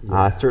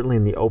 Yeah. Certainly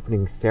in the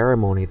opening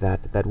ceremony,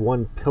 that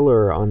one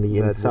pillar on the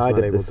That was inside not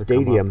of able the to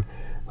come stadium,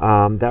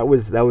 that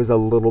was a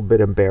little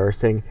bit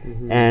embarrassing.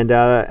 Mm-hmm.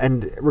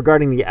 And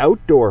regarding the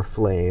outdoor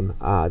flame,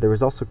 there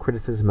was also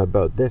criticism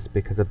about this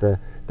because of the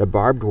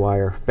barbed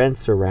wire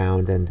fence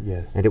around, and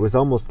Yes. and it was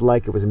almost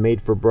like it was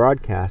made for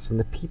broadcast, and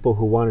the people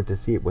who wanted to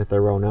see it with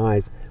their own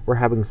eyes were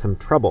having some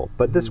trouble.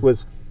 But this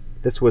was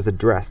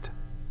addressed.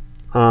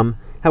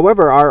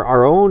 However,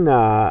 our own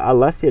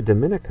Alessia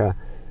Dominica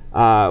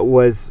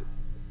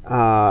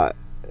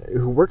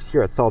who works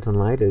here at Salt and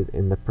Light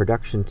in the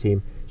production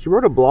team. She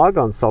wrote a blog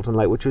on Salt and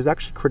Light, which was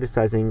actually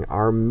criticizing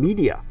our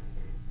media.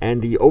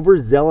 and the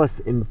overzealous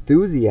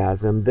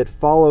enthusiasm that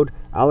followed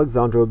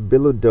Alexandre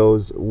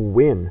Bilodeau's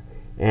win.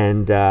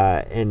 And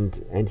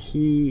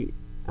he,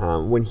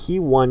 when he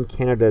won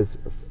Canada's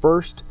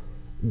first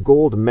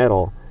gold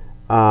medal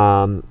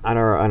on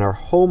our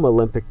home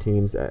Olympic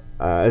teams, on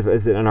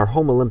our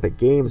home Olympic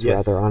games,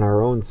 Yes. rather, on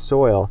our own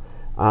soil.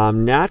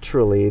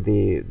 Naturally,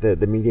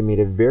 the media made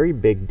a very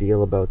big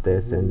deal about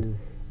this,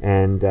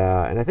 and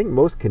I think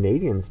most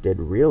Canadians did,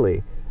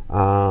 really.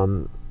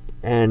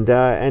 And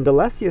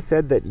Alessia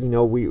said that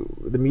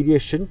the media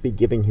shouldn't be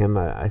giving him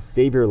a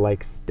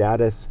savior-like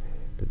status,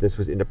 that this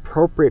was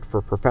inappropriate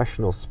for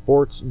professional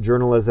sports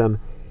journalism,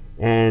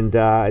 and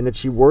that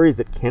she worries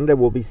that Canada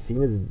will be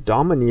seen as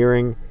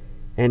domineering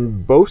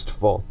and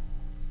boastful.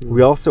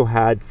 We also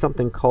had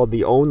something called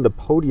the Own the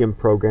Podium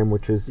program,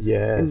 which was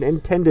Yes.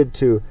 intended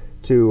to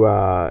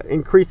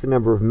increase the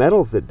number of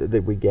medals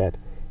that we get,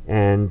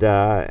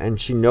 and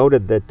she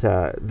noted that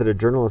a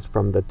journalist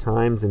from the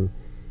Times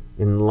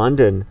in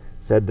London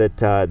said that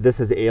this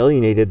has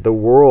alienated the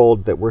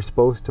world that we're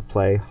supposed to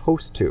play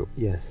host to.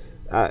 Yes.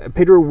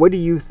 Pedro, what do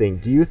you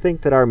think? Do you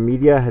think that our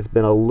media has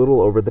been a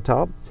little over the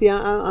top? See,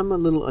 I'm a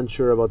little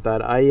unsure about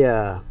that.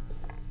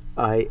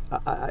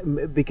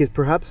 Because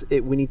perhaps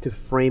we need to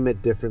frame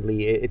it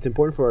differently. It's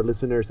important for our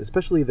listeners,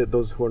 especially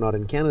those who are not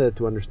in Canada,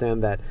 to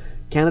understand that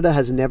Canada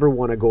has never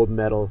won a gold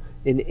medal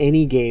in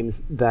any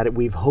games that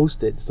we've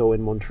hosted. So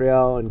in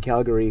Montreal and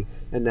Calgary,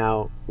 and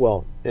now,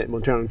 at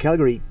Montreal and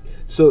Calgary.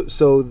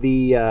 So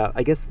the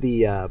I guess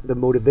the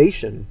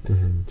motivation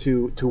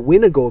to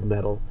win a gold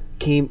medal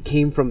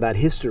came from that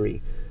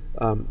history.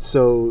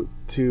 So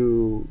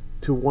to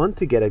want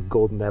to get a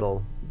gold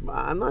medal,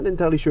 I'm not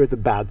entirely sure it's a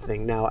bad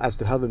thing. Now, as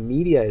to how the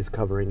media is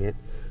covering it,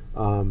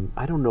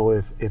 I don't know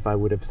if I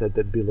would have said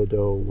that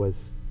Bilodeau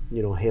was,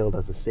 hailed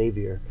as a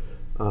savior.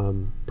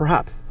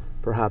 Perhaps.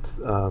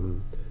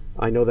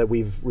 I know that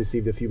we've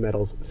received a few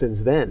medals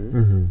since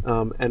then,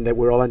 and that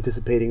we're all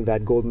anticipating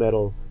that gold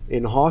medal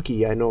in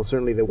hockey. I know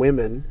certainly the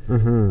women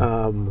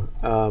and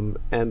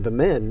the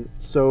men.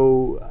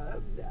 So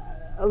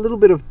a little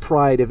bit of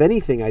pride, if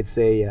anything, I'd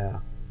say.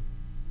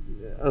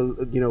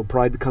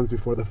 Pride comes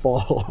before the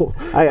fall.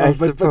 I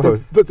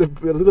suppose. But a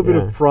little bit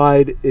of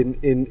pride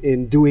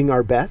in doing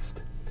our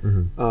best,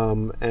 and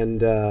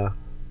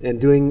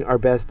doing our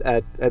best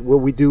at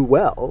what we do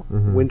well,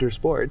 winter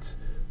sports.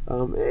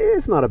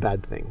 It's not a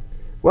bad thing.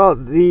 Well,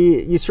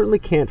 you certainly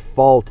can't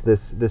fault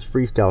this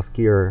freestyle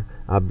skier,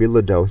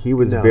 Bilodeau. He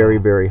was very,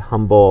 very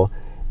humble,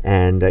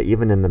 and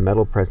even in the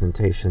medal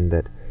presentation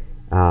that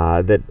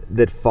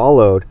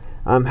followed.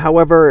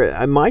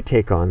 However, my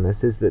take on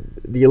this is that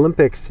the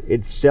Olympics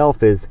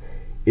itself is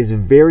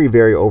very,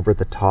 very over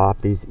the top.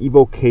 These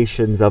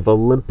evocations of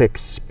Olympic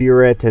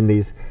spirit and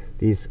these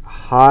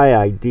high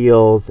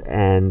ideals,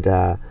 and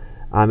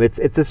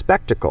it's a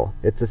spectacle.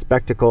 It's a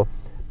spectacle.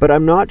 But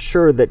I'm not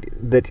sure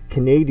that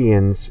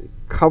Canadians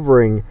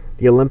covering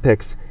the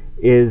Olympics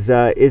is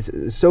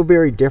so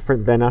very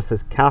different than us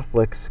as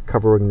Catholics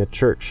covering the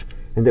church,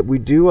 and that we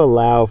do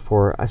allow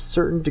for a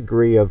certain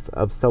degree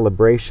of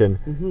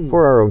celebration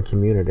for our own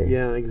community.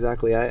 Yeah,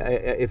 exactly.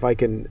 If I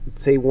can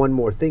say one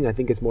more thing, I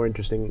think it's more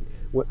interesting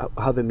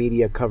how the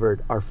media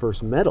covered our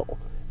first medal,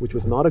 which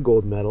was not a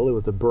gold medal, it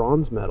was a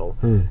bronze medal.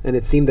 And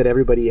it seemed that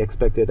everybody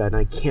expected, and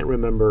I can't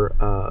remember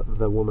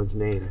the woman's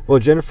name. Well,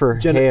 Jennifer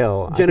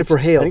Hale. Jennifer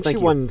Hale, I think thank she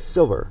you. won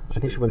silver. I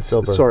think she won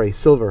silver. Sorry,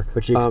 silver.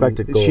 But she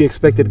expected gold. She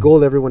expected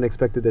gold. Everyone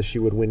expected that she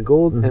would win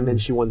gold, and then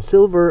she won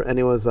silver, and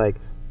it was like,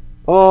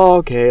 oh,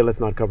 okay, let's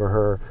not cover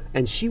her.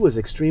 And she was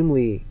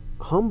extremely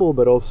humble,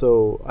 but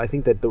also I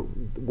think that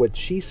what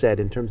she said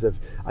in terms of,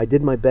 I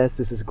did my best,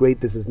 this is great,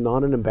 this is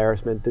not an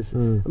embarrassment, a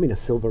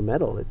silver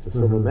medal, it's a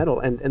silver medal.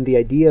 And the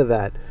idea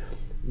that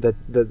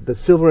the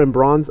silver and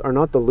bronze are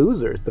not the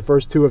losers, the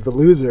first two of the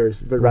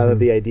losers, but rather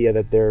the idea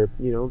that they're,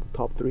 the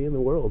top three in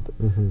the world.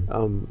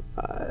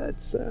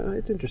 It's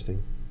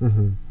interesting.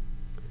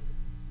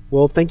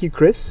 Well, thank you,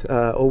 Chris.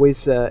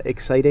 Always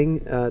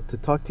exciting to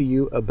talk to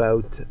you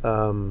about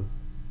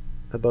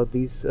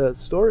these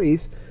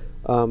stories.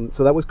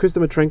 So that was Chris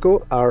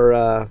Dmytrenko,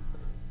 our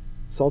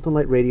Salt and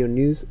Light Radio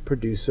news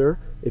producer.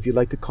 If you'd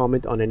like to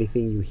comment on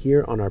anything you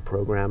hear on our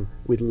program,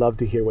 we'd love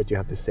to hear what you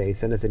have to say.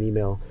 Send us an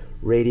email,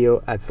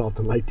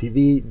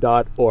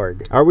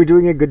 radio@saltandlighttv.org. Are we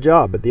doing a good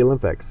job at the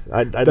Olympics?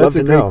 I'd love That's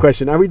to a know. great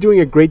question. Are we doing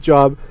a great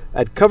job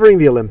at covering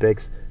the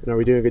Olympics? And are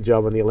we doing a good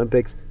job on the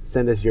Olympics?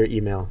 Send us your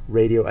email,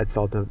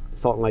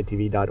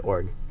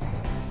 radio@saltandlighttv.org.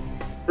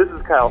 This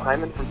is Kyle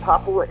Hyman from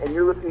Papua, and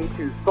you're listening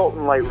to Salt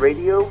and Light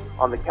Radio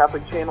on the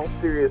Catholic Channel,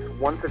 Sirius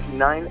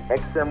 159,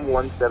 XM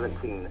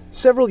 117.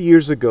 Several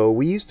years ago,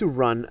 we used to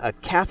run a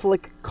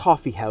Catholic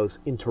coffee house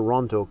in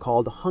Toronto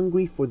called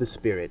Hungry for the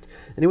Spirit,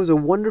 and it was a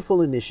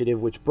wonderful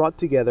initiative which brought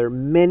together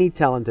many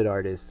talented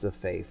artists of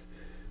faith.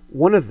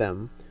 One of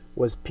them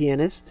was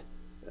pianist,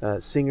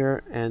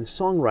 singer, and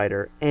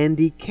songwriter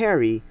Andy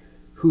Carey,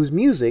 whose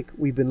music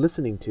we've been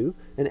listening to,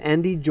 and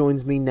Andy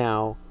joins me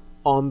now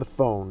on the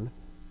phone.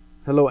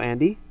 Hello,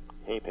 Andy.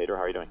 Hey, Pedro,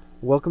 how are you doing?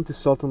 Welcome to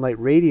Salt and Light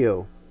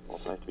Radio. Well,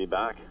 it's nice to be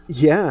back.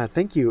 Yeah,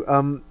 thank you.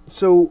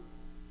 So,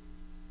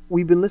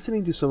 we've been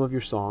listening to some of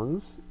your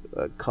songs,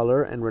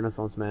 Color and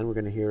Renaissance Man. We're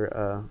going to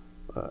hear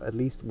at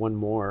least one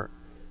more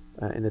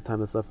in the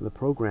time that's left in the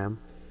program.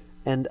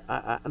 And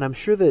I'm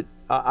sure that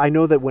I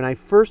know that when I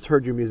first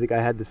heard your music,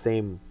 I had the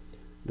same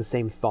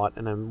thought,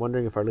 and I'm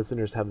wondering if our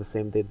listeners have the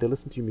same. They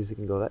listen to your music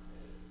and go,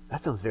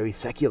 that sounds very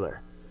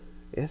secular.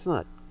 It's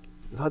not.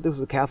 I thought this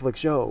was a Catholic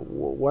show.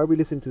 Why are we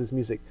listening to this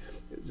music?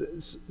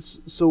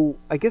 So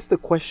I guess the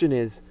question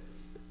is,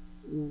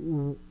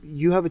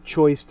 you have a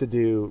choice to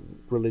do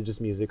religious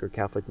music or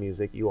Catholic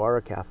music. You are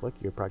a Catholic.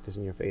 You're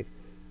practicing your faith,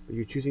 but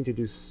you're choosing to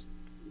do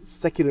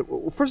secular.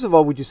 First of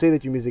all, would you say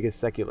that your music is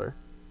secular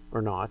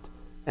or not?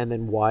 And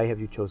then why have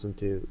you chosen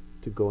to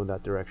go in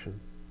that direction?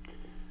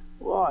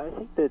 Well, I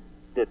think that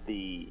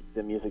the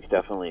music's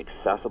definitely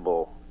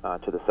accessible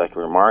to the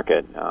secular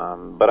market,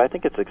 but I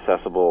think it's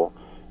accessible,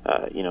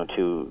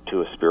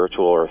 to a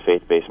spiritual or a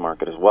faith-based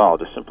market as well.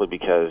 Just simply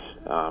because,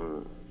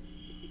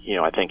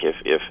 I think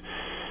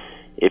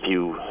if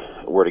you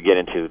were to get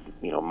into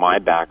my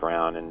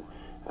background and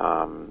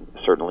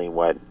certainly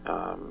what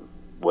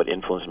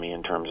influenced me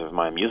in terms of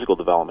my musical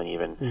development,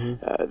 even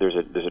there's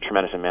a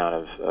tremendous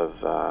amount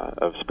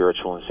of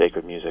spiritual and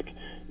sacred music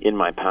in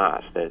my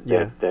past that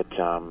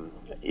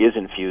is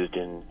infused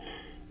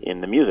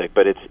in the music,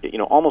 but it's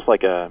almost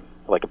like a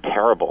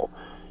parable.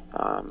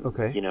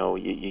 Okay.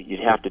 You'd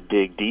have to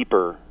dig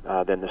deeper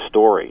than the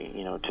story,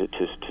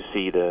 to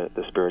see the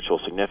spiritual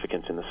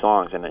significance in the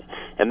songs,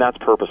 and that's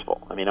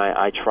purposeful. I mean,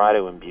 I try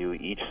to imbue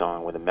each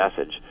song with a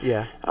message.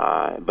 Yeah.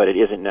 But it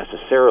isn't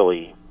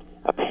necessarily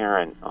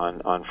apparent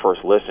on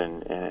first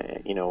listen,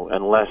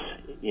 unless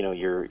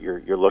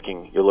you're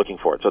looking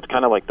for it. So it's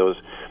kind of like those,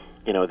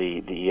 the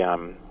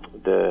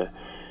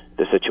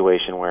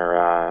situation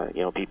where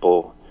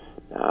people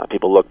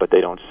look but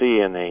they don't see,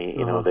 and they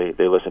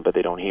listen but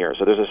they don't hear.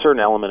 So there's a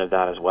certain element of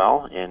that as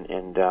well, and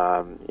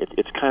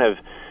it's kind of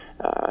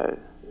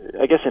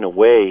I guess in a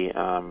way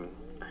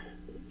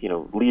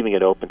leaving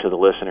it open to the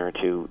listener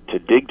to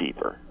dig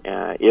deeper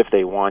if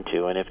they want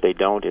to, and if they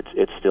don't,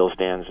 it still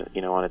stands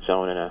on its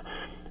own in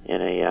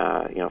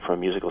a from a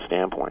musical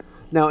standpoint.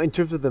 Now, in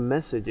terms of the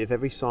message, if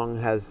every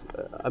song has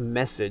a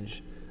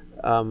message,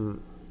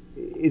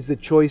 is the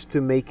choice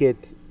to make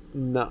it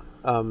not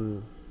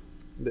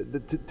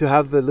to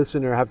have the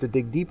listener have to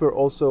dig deeper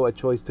also a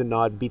choice to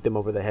not beat them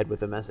over the head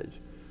with a message?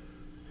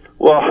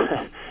 Well,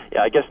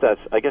 yeah, I guess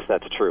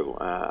that's true.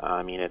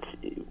 I mean,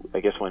 I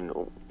guess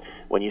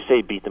when you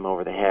say beat them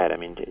over the head, I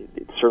mean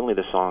certainly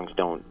the songs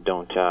don't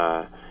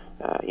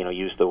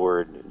use the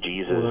word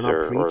Jesus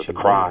or the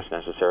cross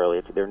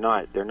necessarily. They're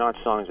not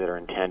songs that are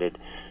intended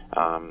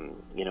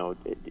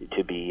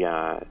to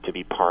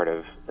be part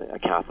of a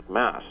Catholic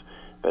Mass.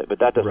 But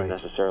that doesn't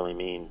necessarily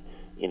mean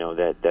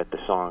that the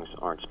songs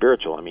aren't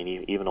spiritual. I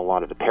mean, even a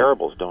lot of the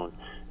parables don't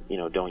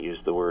use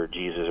the word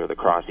Jesus or the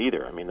cross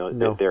either. I mean,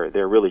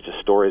 they're really just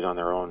stories on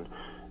their own,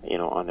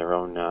 of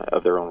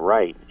their own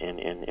right,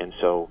 and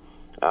so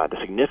the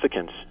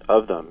significance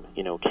of them,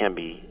 can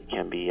be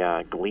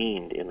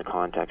gleaned in the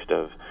context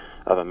of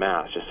a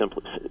mass. Just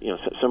simply,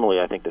 similarly,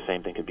 I think the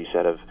same thing could be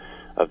said of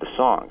the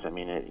songs. I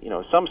mean,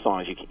 some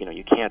songs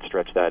you can't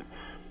stretch that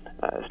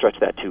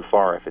too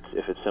far if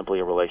it's simply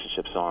a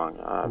relationship song,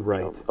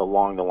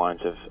 along the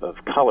lines of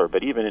Color.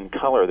 But even in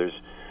Color, there's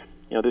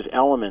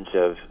elements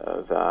of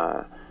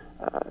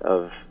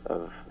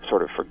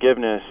sort of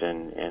forgiveness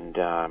and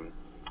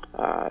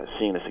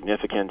seeing the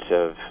significance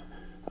of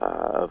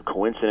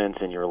coincidence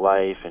in your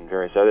life and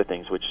various other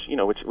things, which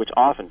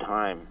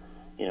oftentimes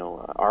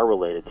are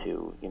related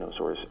to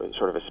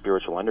sort of a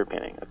spiritual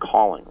underpinning, a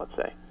calling, let's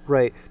say.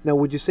 Right. Now,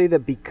 would you say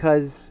that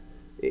because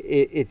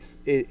it's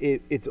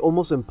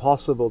almost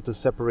impossible to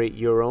separate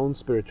your own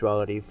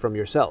spirituality from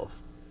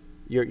yourself,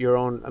 your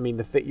own? I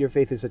mean, your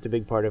faith is such a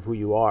big part of who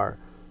you are.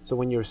 So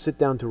when you sit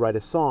down to write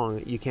a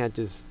song, you can't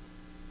just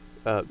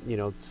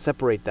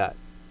separate that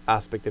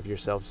aspect of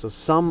yourself. So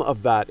some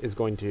of that is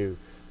going to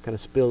kind of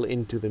spill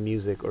into the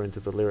music or into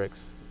the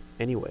lyrics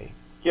anyway.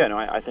 Yeah, no,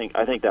 I think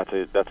that's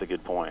a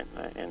good point,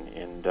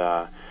 and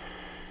I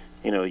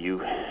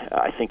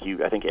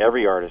think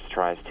every artist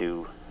tries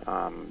to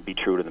be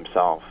true to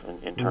themselves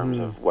in terms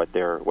of what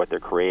they're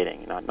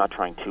creating, not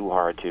trying too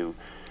hard to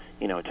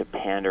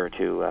pander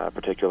to a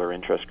particular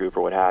interest group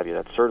or what have you.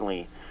 That's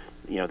certainly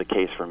the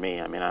case for me.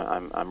 I mean,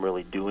 I'm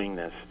really doing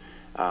this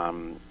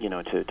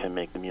to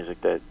make the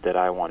music that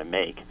I want to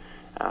make,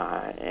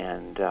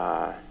 and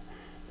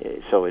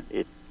so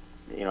it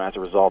as a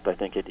result, I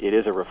think it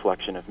is a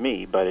reflection of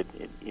me, but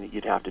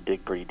you'd have to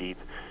dig pretty deep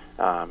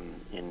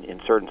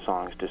in certain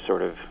songs to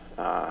sort of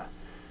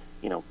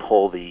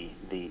pull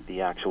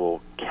the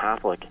actual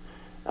Catholic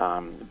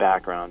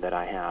background that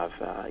I have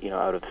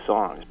out of the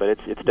songs. But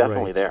it's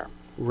definitely there.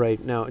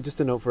 Right. Now, just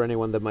a note for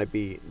anyone that might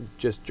be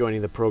just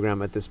joining the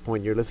program at this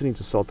point. You're listening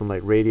to Salt and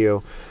Light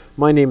Radio.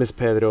 My name is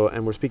Pedro,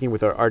 and we're speaking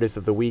with our Artist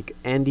of the Week,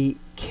 Andy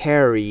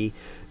Carey.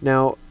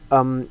 Now,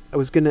 I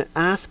was going to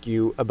ask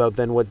you about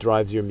then what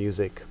drives your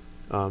music.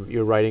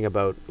 You're writing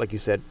about, like you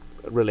said,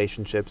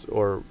 relationships,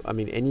 or, I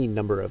mean, any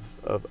number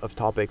of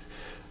topics.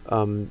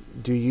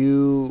 Do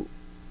you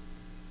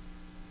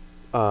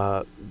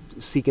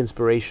seek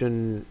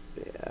inspiration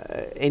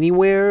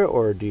anywhere,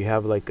 or do you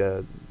have like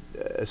a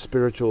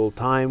spiritual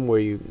time where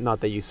you, not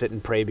that you sit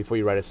and pray before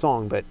you write a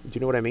song, but do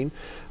you know what I mean?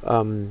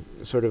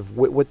 Sort of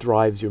what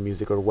drives your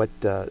music, or what,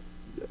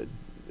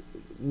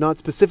 not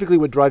specifically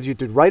what drives you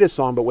to write a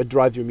song, but what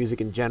drives your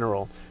music in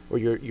general, or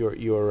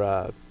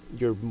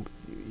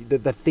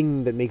the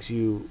thing that makes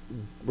you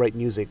write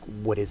music.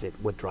 What is it?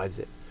 What drives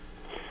it?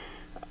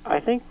 I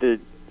think that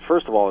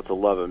first of all, it's a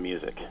love of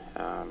music,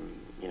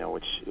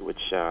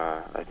 which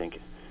I think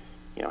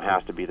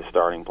has to be the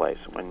starting place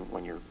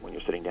when you're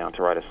sitting down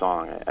to write a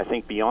song. I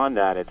think beyond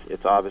that,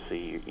 it's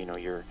obviously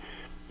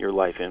your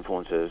life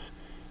influences.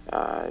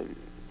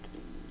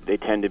 They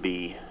tend to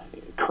be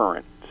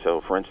current. So,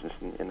 for instance,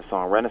 in the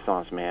song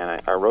 "Renaissance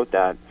Man," I wrote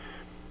the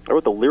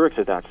lyrics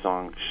of that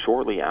song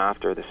shortly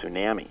after the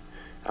tsunami.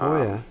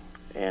 I'm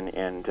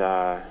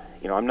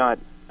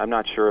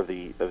not sure of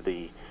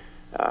the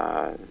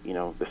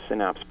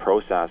synapse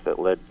process that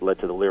led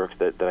to the lyrics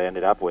that I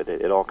ended up with.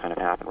 It all kind of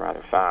happened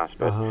rather fast,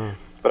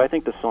 but I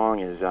think the song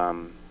is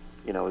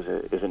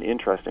is an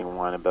interesting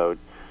one about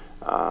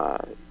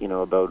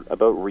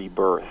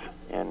rebirth,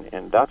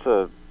 and that's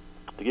to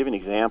give an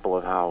example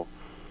of how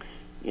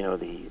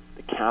the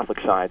Catholic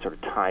side sort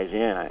of ties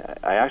in.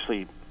 I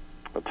actually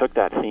took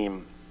that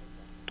theme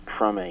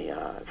from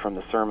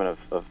the sermon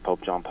of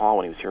Pope John Paul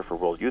when he was here for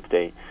World Youth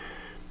Day.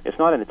 It's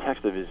not in the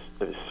text of his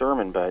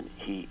sermon, but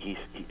he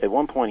at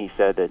one point he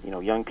said that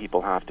young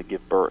people have to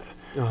give birth.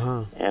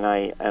 And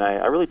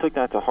I really took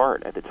that to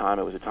heart at the time.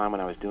 It was a time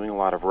when I was doing a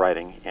lot of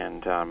writing,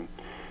 and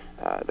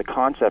the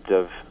concept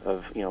of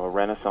a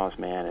Renaissance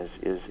man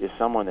is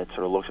someone that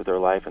sort of looks at their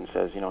life and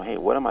says, hey,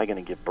 what am I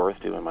going to give birth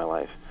to in my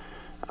life?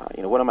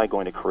 What am I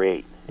going to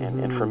create?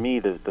 And for me,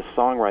 the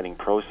songwriting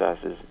process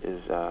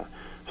is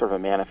sort of a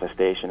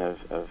manifestation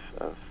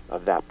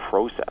of that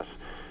process.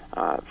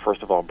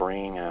 First of all,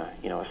 bringing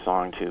a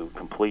song to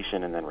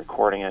completion and then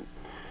recording it,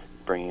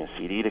 bringing a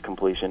CD to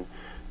completion,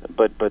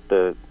 but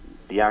the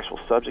actual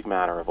subject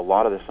matter of a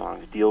lot of the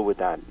songs deal with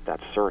that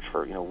search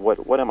for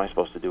what am I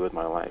supposed to do with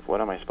my life? What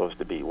am I supposed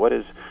to be? What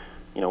is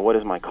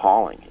my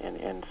calling?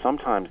 And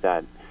sometimes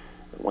that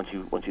once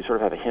you sort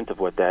of have a hint of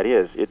what that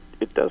is, it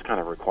does kind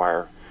of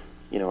require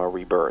a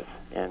rebirth.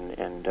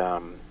 And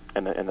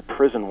the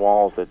prison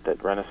walls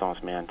that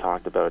Renaissance Man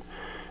talked about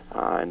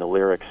in the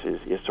lyrics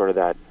is sort of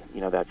that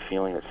that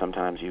feeling that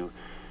sometimes you're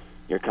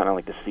kind of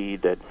like the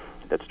seed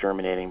that's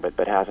germinating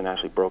but hasn't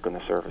actually broken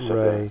the surface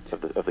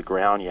of the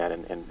ground yet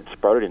and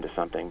sprouted into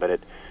something, but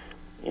it's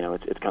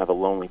kind of a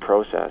lonely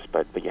process,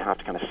 but you have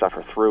to kind of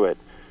suffer through it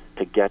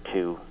to get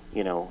to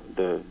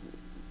the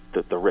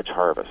rich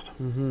harvest.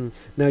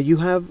 Now you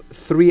have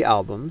 3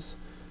 albums,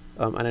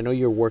 and I know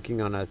you're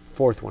working on a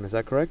 4th one. Is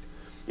that correct?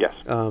 Yes.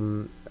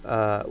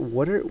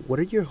 What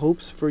are your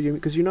hopes for your,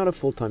 because you're not a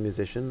full-time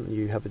musician,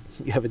 you have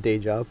a day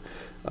job.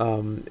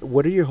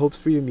 What are your hopes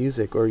for your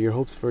music, or your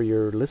hopes for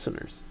your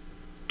listeners?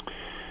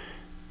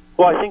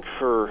 Well, I think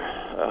for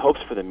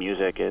hopes for the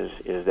music is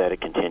that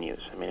it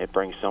continues. I mean, it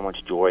brings so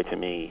much joy to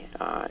me,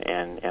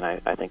 and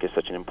I think it's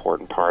such an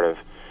important part of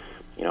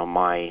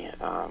my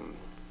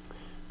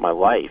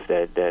life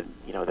that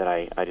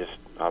I just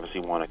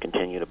obviously want to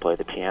continue to play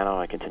the piano.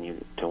 I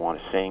continue to want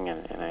to sing,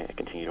 and I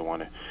continue to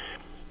want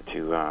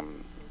to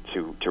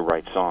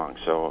write songs.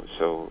 So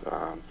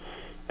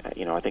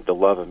I think the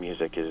love of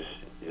music is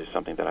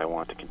something that I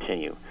want to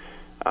continue.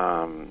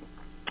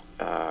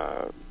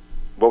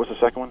 What was the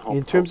second one?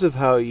 In terms of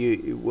how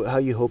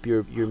you hope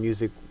your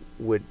music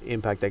would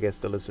impact, I guess,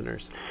 the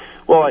listeners.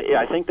 Well,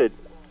 I think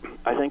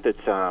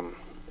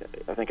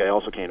I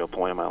also came to a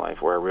point in my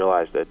life where I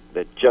realized that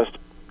just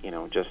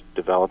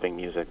developing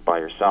music by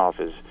yourself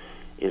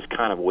is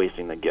kind of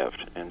wasting the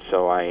gift, and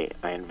so I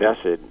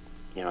invested,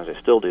 as I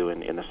still do,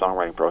 in the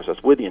songwriting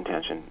process with the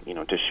intention,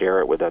 to share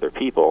it with other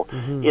people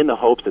in the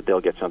hopes that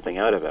they'll get something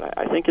out of it.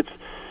 I think it's,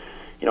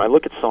 I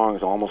look at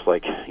songs almost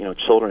like,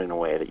 children in a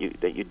way,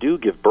 that you do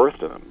give birth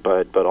to them,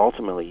 but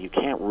ultimately you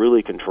can't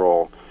really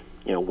control,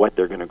 what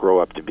they're going to grow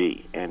up to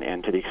be.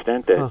 And to the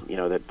extent that,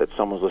 that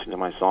someone's listening to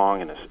my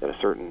song at a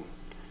certain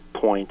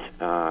point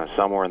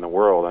somewhere in the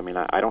world, I mean,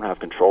 I don't have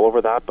control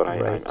over that, but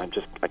I kind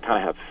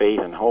of have faith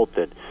and hope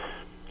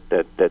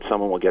that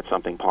someone will get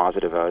something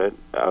positive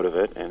out of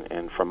it,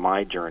 and from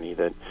my journey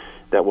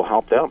that will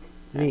help them.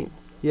 Neat.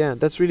 Yeah,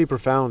 that's really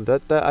profound.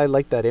 That I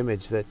like that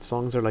image, that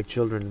songs are like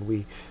children.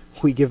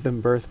 We give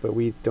them birth, but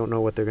we don't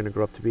know what they're going to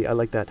grow up to be. I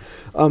like that.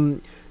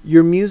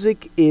 Your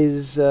music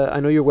is, I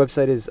know your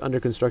website is under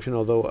construction,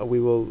 although we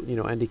will,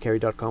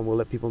 andycarey.com, we'll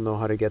let people know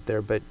how to get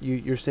there. But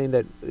you're saying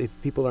that if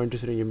people are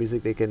interested in your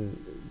music, they can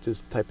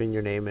just type in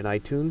your name in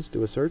iTunes,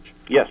 do a search?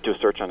 Yes, do a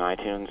search on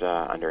iTunes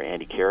under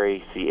Andy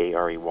Carey, Carey,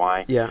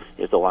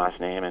 is the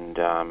last name. And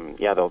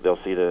they'll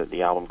see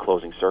the album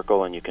Closing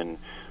Circle, and you can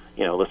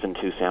listen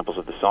to samples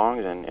of the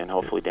songs and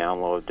hopefully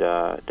download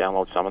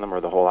some of them, or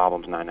the whole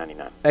album's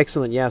 $9.99.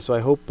 Excellent. Yeah, so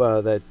I hope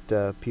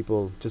that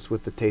people, just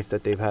with the taste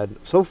that they've had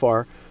so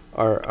far,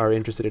 are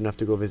interested enough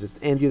to go visit.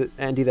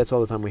 Andy, that's all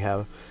the time we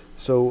have.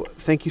 So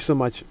thank you so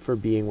much for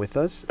being with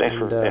us. Thanks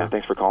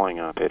for calling,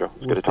 Pedro. It's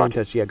we'll good to stay talk in to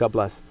you. touch. Yeah, God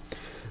bless.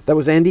 That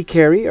was Andy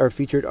Carey, our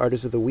featured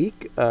artist of the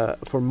week.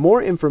 For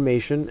more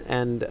information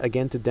and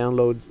again to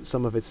download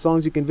some of his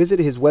songs, you can visit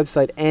his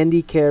website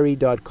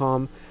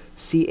andycarey.com,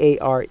 Carey,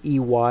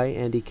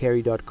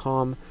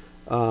 andycarey.com.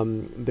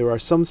 There are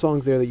some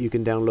songs there that you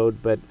can download,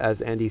 but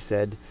as Andy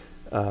said,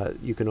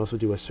 you can also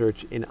do a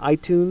search in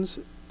iTunes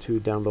to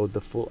download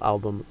the full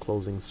album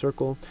Closing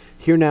Circle.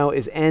 Here now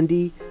is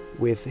Andy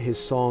with his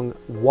song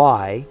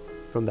Why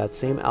from that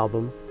same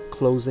album,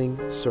 Closing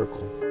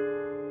Circle.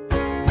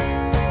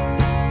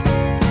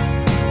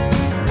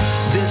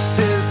 This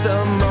is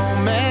the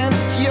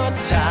moment, your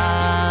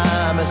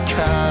time has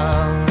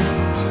come.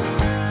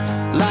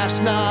 Life's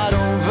not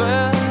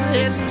over,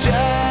 it's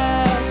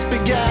just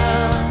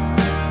begun.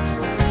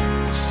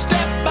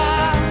 Step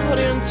out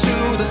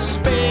into the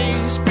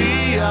space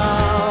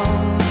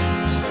beyond,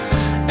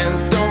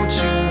 and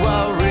don't you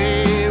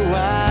worry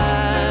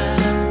why.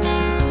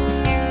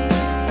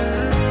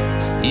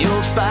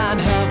 You'll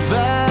find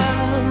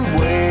heaven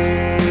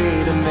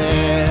waiting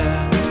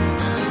there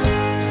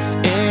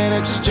in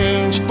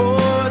exchange for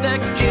the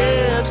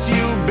gifts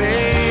you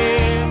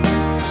bear.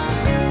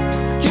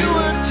 You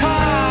worked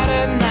hard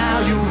and now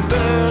you've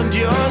earned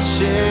your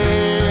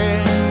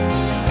share,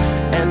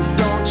 and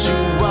don't you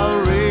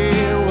worry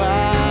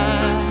why.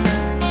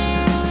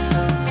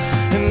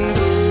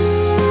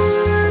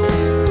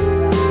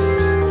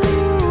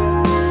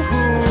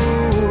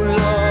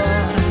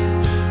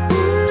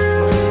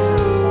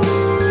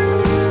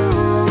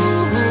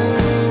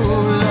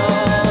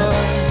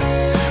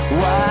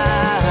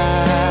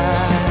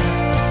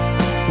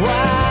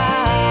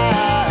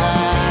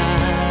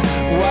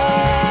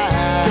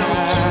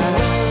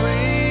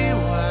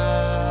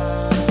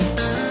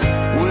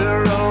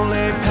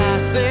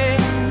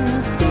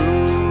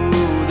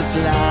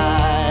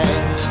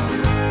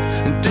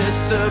 And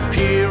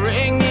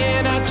disappearing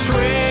in a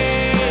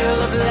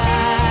trail of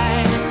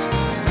light,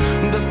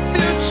 the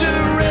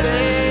future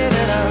written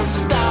in a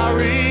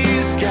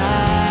starry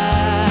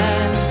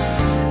sky,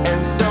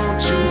 and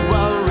don't you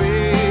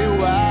worry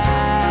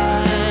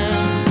why.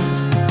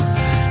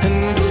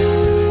 And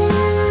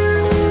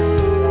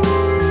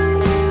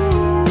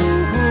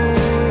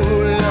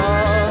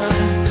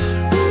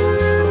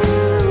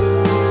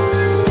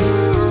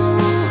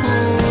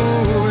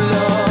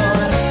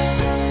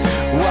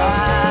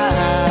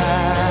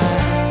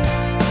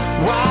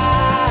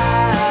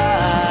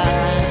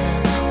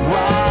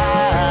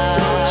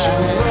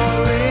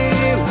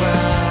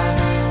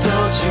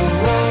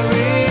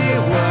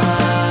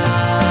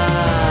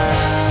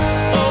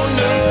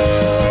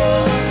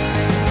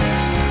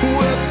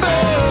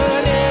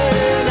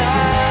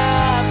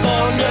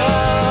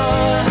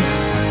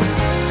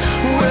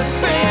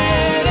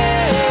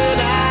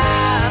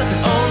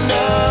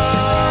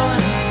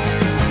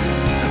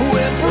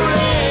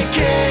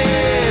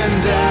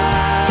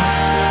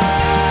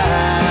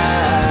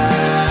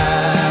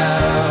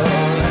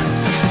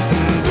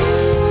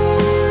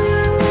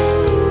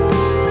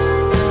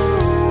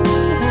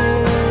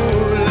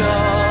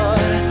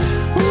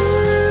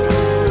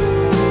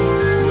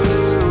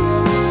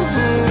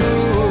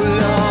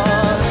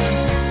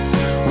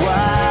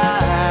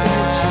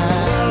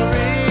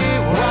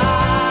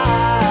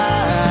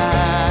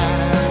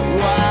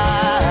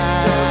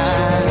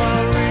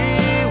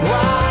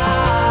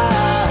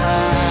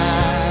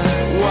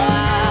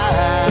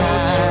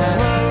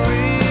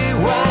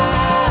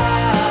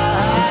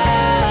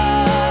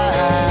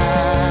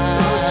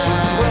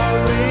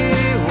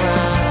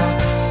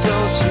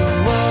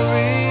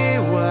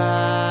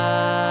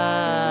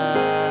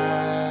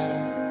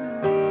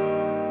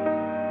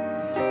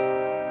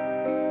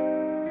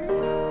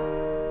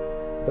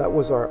That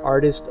was our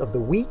artist of the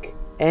week,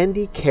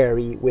 Andy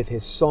Carey, with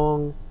his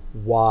song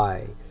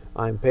Why.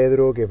 I'm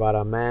Pedro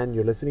Guevara Mann.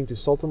 You're listening to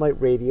Salt and Light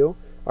Radio.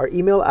 Our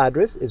email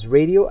address is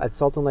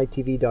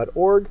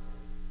radio@saltandlighttv.org,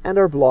 and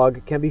our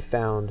blog can be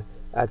found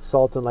at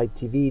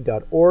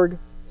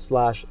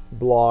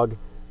saltandlighttv.org/blog.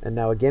 And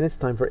now again, it's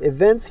time for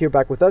events. Here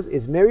back with us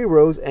is Mary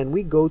Rose, and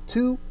we go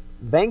to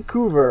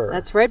Vancouver.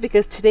 That's right,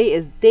 because today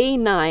is day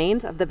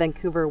 9 of the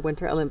Vancouver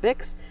Winter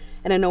Olympics.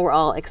 And I know we're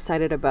all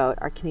excited about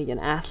our Canadian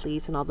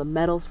athletes and all the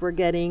medals we're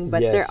getting,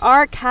 but there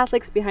are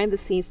Catholics behind the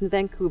scenes in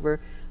Vancouver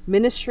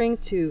ministering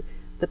to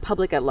the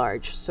public at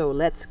large. So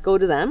let's go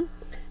to them.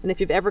 And if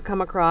you've ever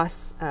come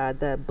across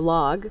the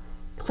blog,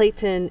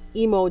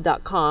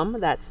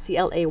 ClaytonEmo.com, that's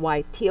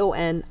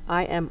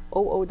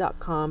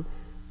ClaytonImoo.com,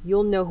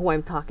 you'll know who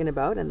I'm talking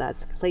about, and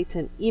that's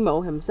Clayton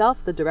Emo himself,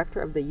 the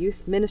director of the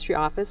Youth Ministry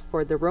Office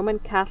for the Roman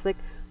Catholic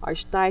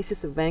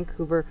Archdiocese of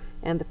Vancouver,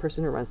 and the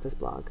person who runs this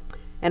blog.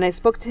 And I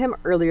spoke to him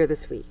earlier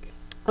this week.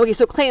 Okay,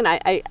 so Clayton,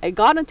 I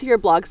got onto your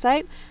blog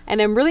site,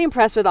 and I'm really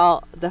impressed with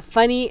all the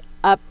funny,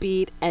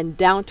 upbeat, and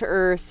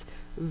down-to-earth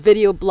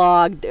video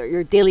blog,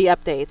 your daily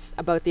updates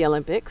about the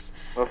Olympics.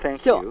 Well, thank you.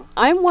 So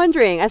I'm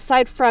wondering,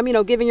 aside from,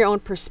 giving your own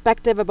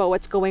perspective about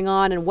what's going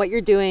on and what you're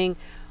doing,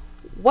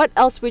 what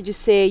else would you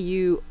say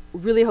you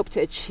really hope to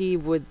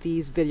achieve with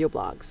these video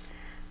blogs?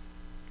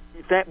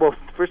 Well,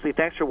 firstly,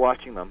 thanks for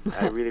watching them.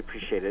 I really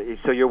appreciate it.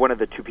 So you're one of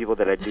the two people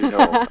that I do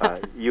know,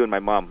 you and my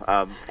mom.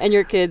 And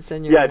your kids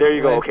and your Yeah, there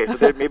you go. wife. Okay,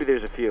 so maybe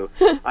there's a few.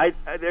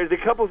 There's a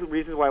couple of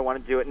reasons why I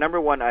want to do it. Number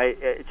one,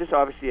 it's just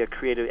obviously a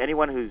creative.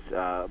 Anyone who's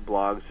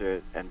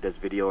blogs and does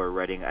video or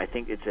writing, I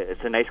think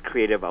it's a nice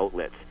creative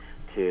outlet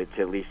to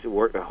at least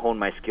hone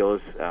my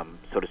skills,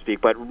 so to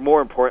speak. But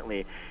more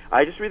importantly,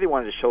 I just really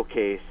wanted to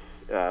showcase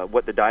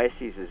what the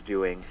diocese is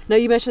doing. Now,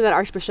 you mentioned that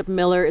Archbishop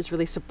Miller is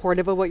really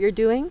supportive of what you're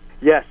doing.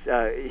 Yes,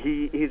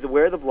 he's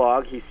aware of the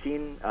blog. He's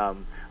seen.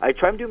 I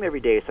try and do them every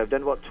day, so I've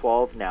done about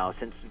 12 now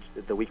since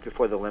the week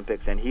before the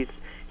Olympics, and he's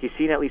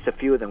seen at least a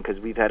few of them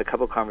because we've had a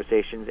couple of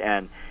conversations,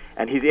 and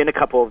he's in a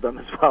couple of them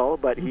as well.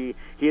 But he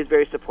is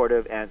very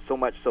supportive, and so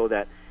much so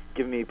that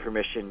giving me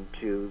permission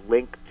to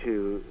link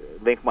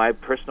my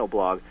personal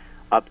blog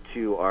up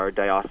to our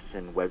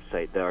diocesan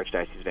website, the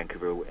Archdiocese of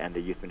Vancouver and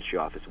the Youth Ministry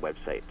Office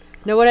website.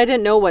 No, what I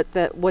didn't know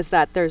was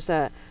that there's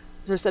an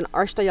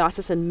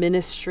archdiocesan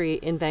ministry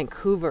in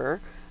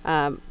Vancouver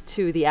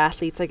to the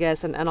athletes, I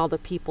guess, and all the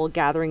people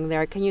gathering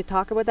there. Can you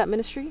talk about that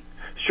ministry?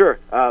 Sure.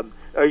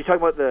 Are you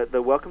talking about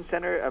the Welcome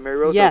Center, Mary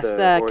Rose? Yes,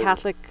 the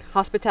Catholic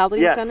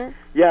Hospitality Center.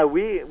 Yeah,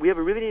 we have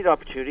a really neat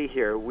opportunity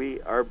here.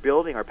 Our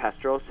building, our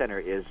pastoral center,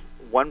 is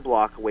one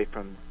block away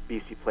from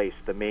BC Place,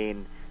 the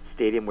main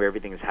stadium where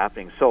everything is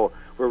happening. So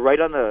we're right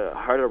on the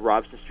heart of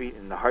Robson Street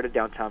in the heart of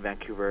downtown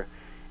Vancouver.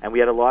 And we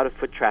had a lot of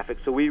foot traffic.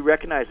 So we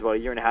recognized about a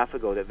year and a half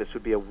ago that this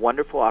would be a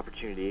wonderful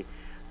opportunity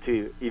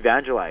to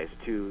evangelize,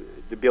 to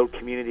build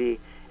community,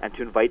 and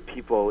to invite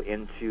people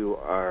into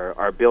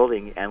our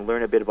building and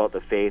learn a bit about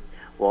the faith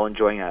while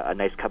enjoying a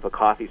nice cup of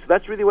coffee. So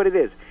that's really what it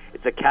is.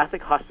 It's a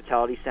Catholic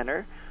hospitality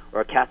center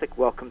or a Catholic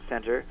welcome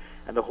center.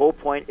 And the whole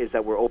point is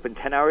that we're open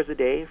 10 hours a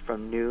day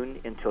from noon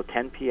until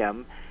 10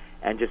 p.m.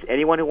 And just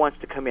anyone who wants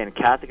to come in,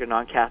 Catholic or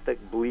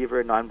non-Catholic,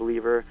 believer,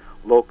 non-believer,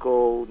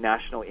 local,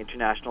 national,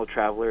 international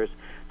travelers,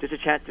 just a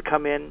chance to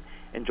come in,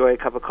 enjoy a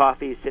cup of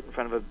coffee, sit in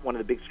front of one of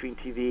the big screen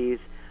TVs,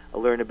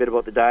 learn a bit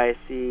about the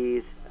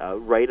diocese,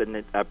 write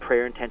a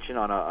prayer intention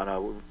on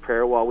a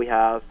prayer wall we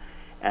have,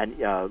 and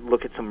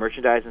look at some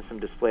merchandise and some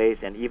displays,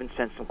 and even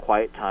spend some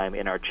quiet time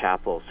in our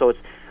chapel. So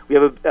we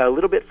have a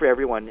little bit for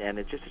everyone, and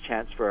it's just a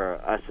chance for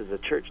us as a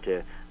church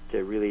to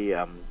really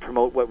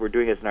promote what we're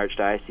doing as an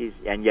archdiocese,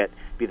 and yet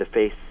be the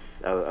face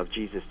of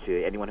Jesus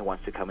to anyone who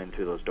wants to come in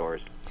through those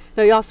doors.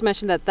 Now, you also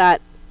mentioned that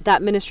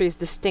ministry is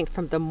distinct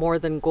from the More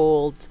Than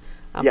Gold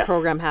Yes.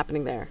 program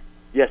happening there.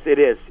 Yes, it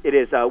is. It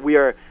is. We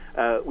are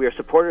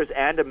supporters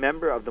and a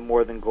member of the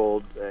More Than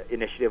Gold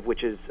initiative,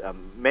 which is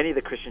many of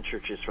the Christian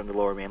churches from the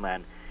Lower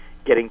Mainland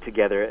getting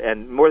together.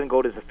 And More Than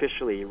Gold is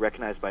officially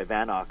recognized by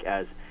VANOC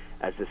as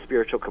the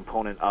spiritual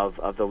component of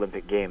the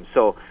Olympic Games.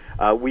 So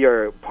we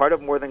are part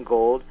of More Than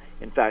Gold.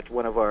 In fact,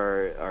 one of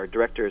our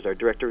director of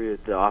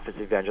the Office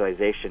of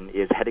Evangelization,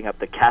 is heading up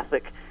the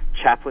Catholic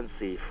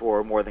chaplaincy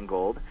for More Than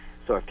Gold.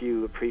 So a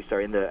few priests are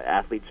in the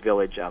athletes'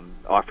 village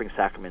offering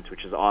sacraments,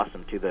 which is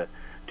awesome to the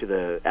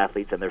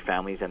athletes and their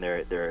families and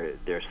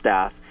their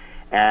staff.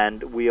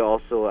 And we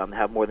also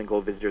have More Than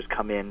Gold visitors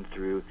come in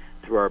through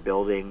our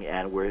building,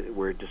 and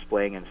we're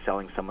displaying and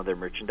selling some of their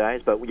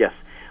merchandise. But yes,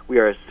 we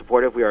are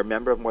supportive. We are a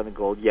member of More Than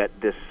Gold. Yet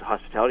this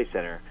hospitality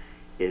center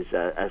is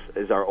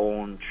our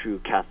own true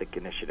Catholic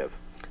initiative.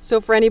 So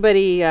for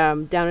anybody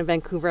down in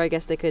Vancouver, I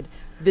guess they could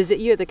visit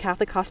you at the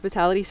Catholic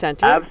Hospitality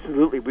Center.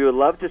 Absolutely. We would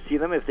love to see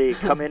them. If they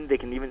come in, they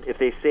can even, if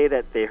they say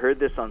that they heard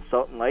this on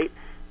Salt and Light,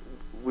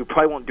 we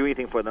probably won't do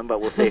anything for them,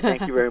 but we'll say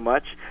thank you very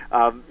much.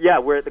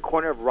 We're at the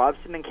corner of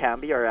Robson and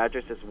Cambie. Our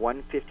address is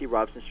 150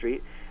 Robson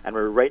Street, and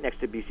we're right next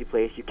to BC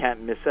Place. You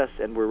can't miss us,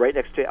 and we're right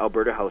next to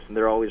Alberta House, and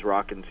they're always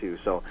rocking too.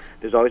 So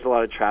there's always a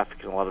lot of traffic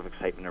and a lot of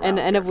excitement around.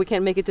 And if we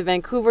can't make it to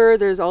Vancouver,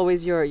 there's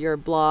always your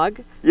blog,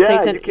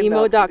 yeah,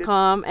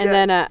 ClaytonEmo.com. And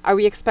then are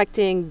we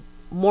expecting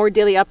more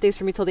daily updates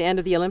from you till the end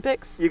of the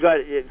Olympics? You got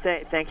it.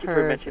 Thank you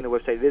for mentioning the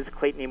website. It is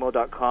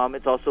ClaytonEmo.com.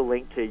 It's also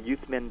linked to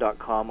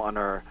YouthMin.com on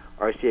our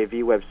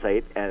RCAV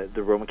website,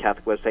 the Roman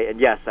Catholic website. And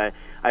yes,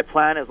 I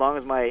plan, as long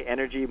as my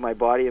energy, my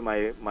body, and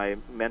my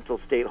mental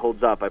state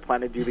holds up, I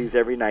plan to do these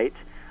every night.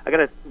 I got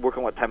to work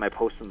on what time I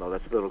post them, though.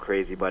 That's a little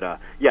crazy.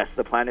 But yes,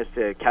 the plan is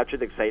to capture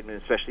the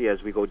excitement, especially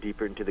as we go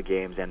deeper into the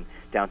games and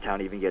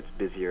downtown even gets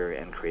busier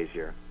and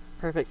crazier.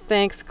 Perfect.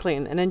 Thanks,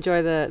 Clayton, and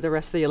enjoy the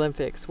rest of the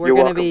Olympics. We're You're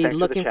going to welcome. be Thanks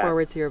looking for the chat.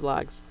 forward to your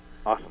blogs.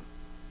 Awesome.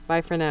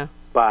 Bye for now.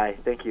 Bye.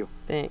 Thank you.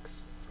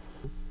 Thanks.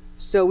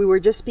 So we were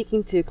just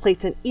speaking to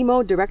Clayton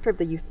Emo, Director of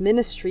the Youth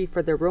Ministry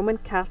for the Roman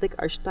Catholic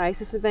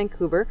Archdiocese of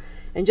Vancouver.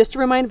 And just to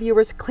remind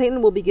viewers,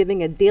 Clayton will be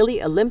giving a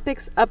daily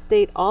Olympics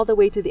update all the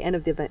way to the end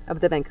of the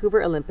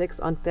Vancouver Olympics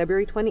on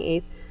February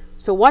 28th.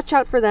 So watch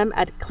out for them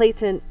at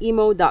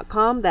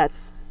ClaytonEmo.com.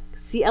 That's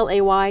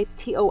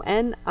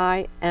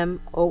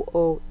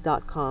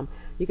ClaytonImoo.com.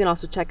 You can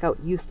also check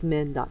out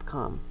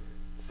YouthMin.com.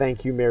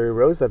 Thank you, Mary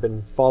Rose. I've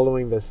been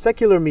following the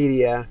secular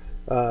media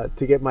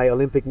to get my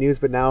Olympic news,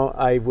 but now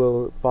I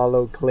will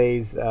follow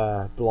Clay's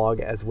blog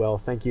as well.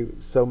 Thank you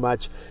so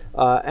much.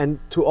 And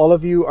to all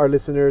of you, our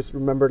listeners,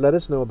 remember, let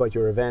us know about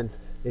your event.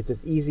 It's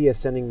as easy as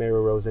sending Mary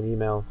Rose an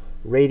email,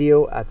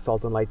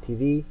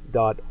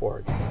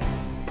 radio@saltandlighttv.org.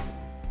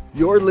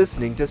 You're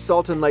listening to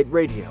Salt and Light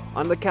Radio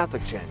on the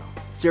Catholic Channel,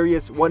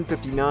 Sirius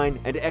 159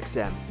 and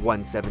XM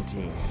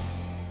 117.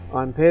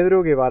 I'm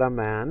Pedro Guevara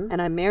Mann.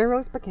 And I'm Mary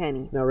Rose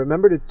Bacani. Now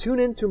remember to tune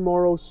in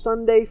tomorrow,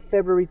 Sunday,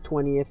 February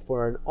 20th,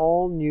 for an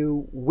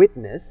all-new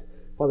Witness.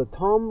 Father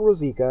Tom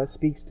Rosica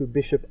speaks to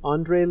Bishop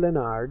André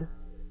Lenard,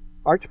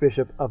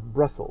 Archbishop of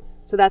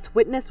Brussels. So that's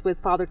Witness with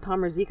Father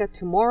Tom Rosica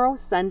tomorrow,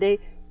 Sunday,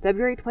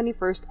 February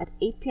 21st at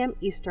 8 p.m.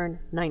 Eastern,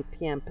 9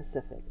 p.m.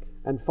 Pacific.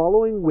 And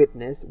following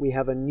Witness, we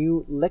have a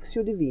new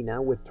Lectio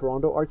Divina with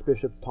Toronto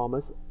Archbishop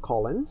Thomas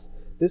Collins.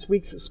 This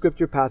week's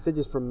scripture passage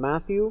is from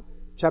Matthew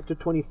chapter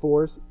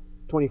 24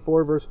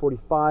 verse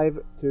 45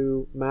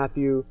 to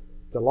Matthew,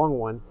 it's a long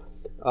one,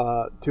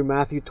 to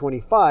Matthew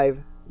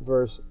 25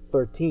 verse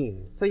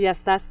 13. So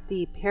yes, that's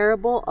the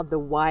parable of the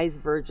wise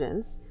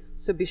virgins.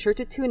 So be sure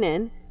to tune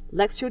in.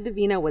 Lectio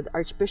Divina with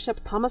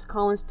Archbishop Thomas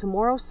Collins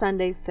tomorrow,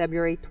 Sunday,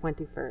 February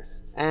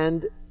 21st.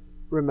 And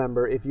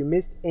remember, if you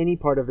missed any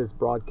part of this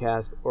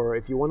broadcast, or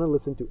if you want to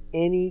listen to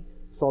any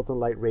Salt and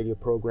Light radio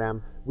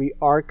program, we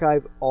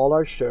archive all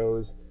our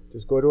shows.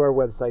 Just go to our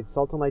website,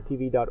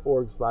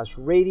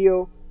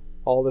 saltandlighttv.org/radio.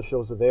 All the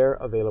shows are there,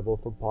 available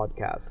for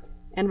podcast.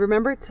 And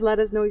remember to let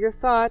us know your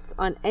thoughts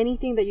on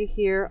anything that you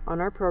hear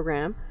on our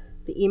program.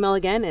 The email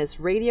again is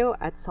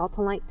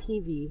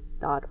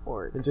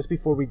radio@saltandlighttv.org. And just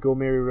before we go,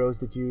 Mary Rose,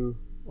 did you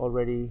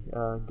already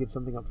give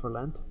something up for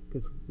Lent?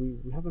 Because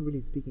we haven't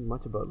really speaking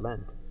much about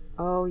Lent.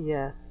 Oh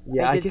yes.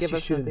 Yeah, I did guess give you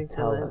us shouldn't something for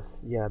tell Lent.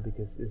 us. Yeah,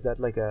 because is that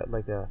like a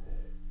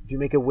if you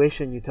make a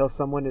wish and you tell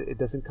someone it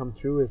doesn't come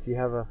true, if you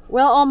have a...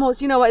 Well,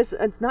 almost. You know,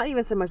 it's not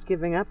even so much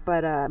giving up,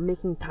 but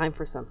making time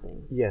for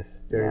something.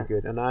 Yes, very Yes.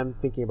 good. And I'm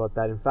thinking about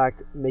that. In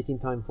fact, making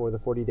time for the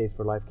 40 Days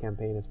for Life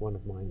campaign is one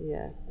of mine.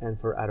 Yes. And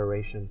for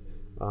adoration.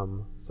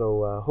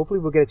 So hopefully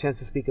we'll get a chance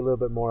to speak a little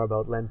bit more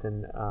about Lent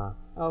and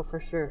Oh,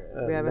 for sure.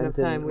 We have enough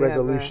Lenten time. We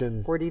resolutions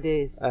have 40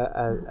 days.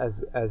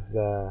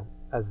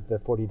 as the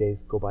 40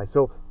 days go by.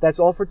 So that's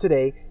all for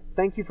today.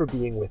 Thank you for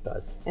being with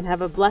us. And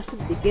have a blessed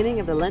beginning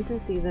of the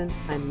Lenten season.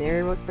 I'm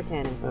Mary Rose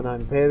Bacani. And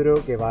I'm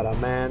Pedro Guevara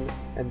Mann,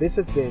 and this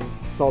has been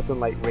Salt and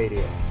Light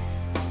Radio.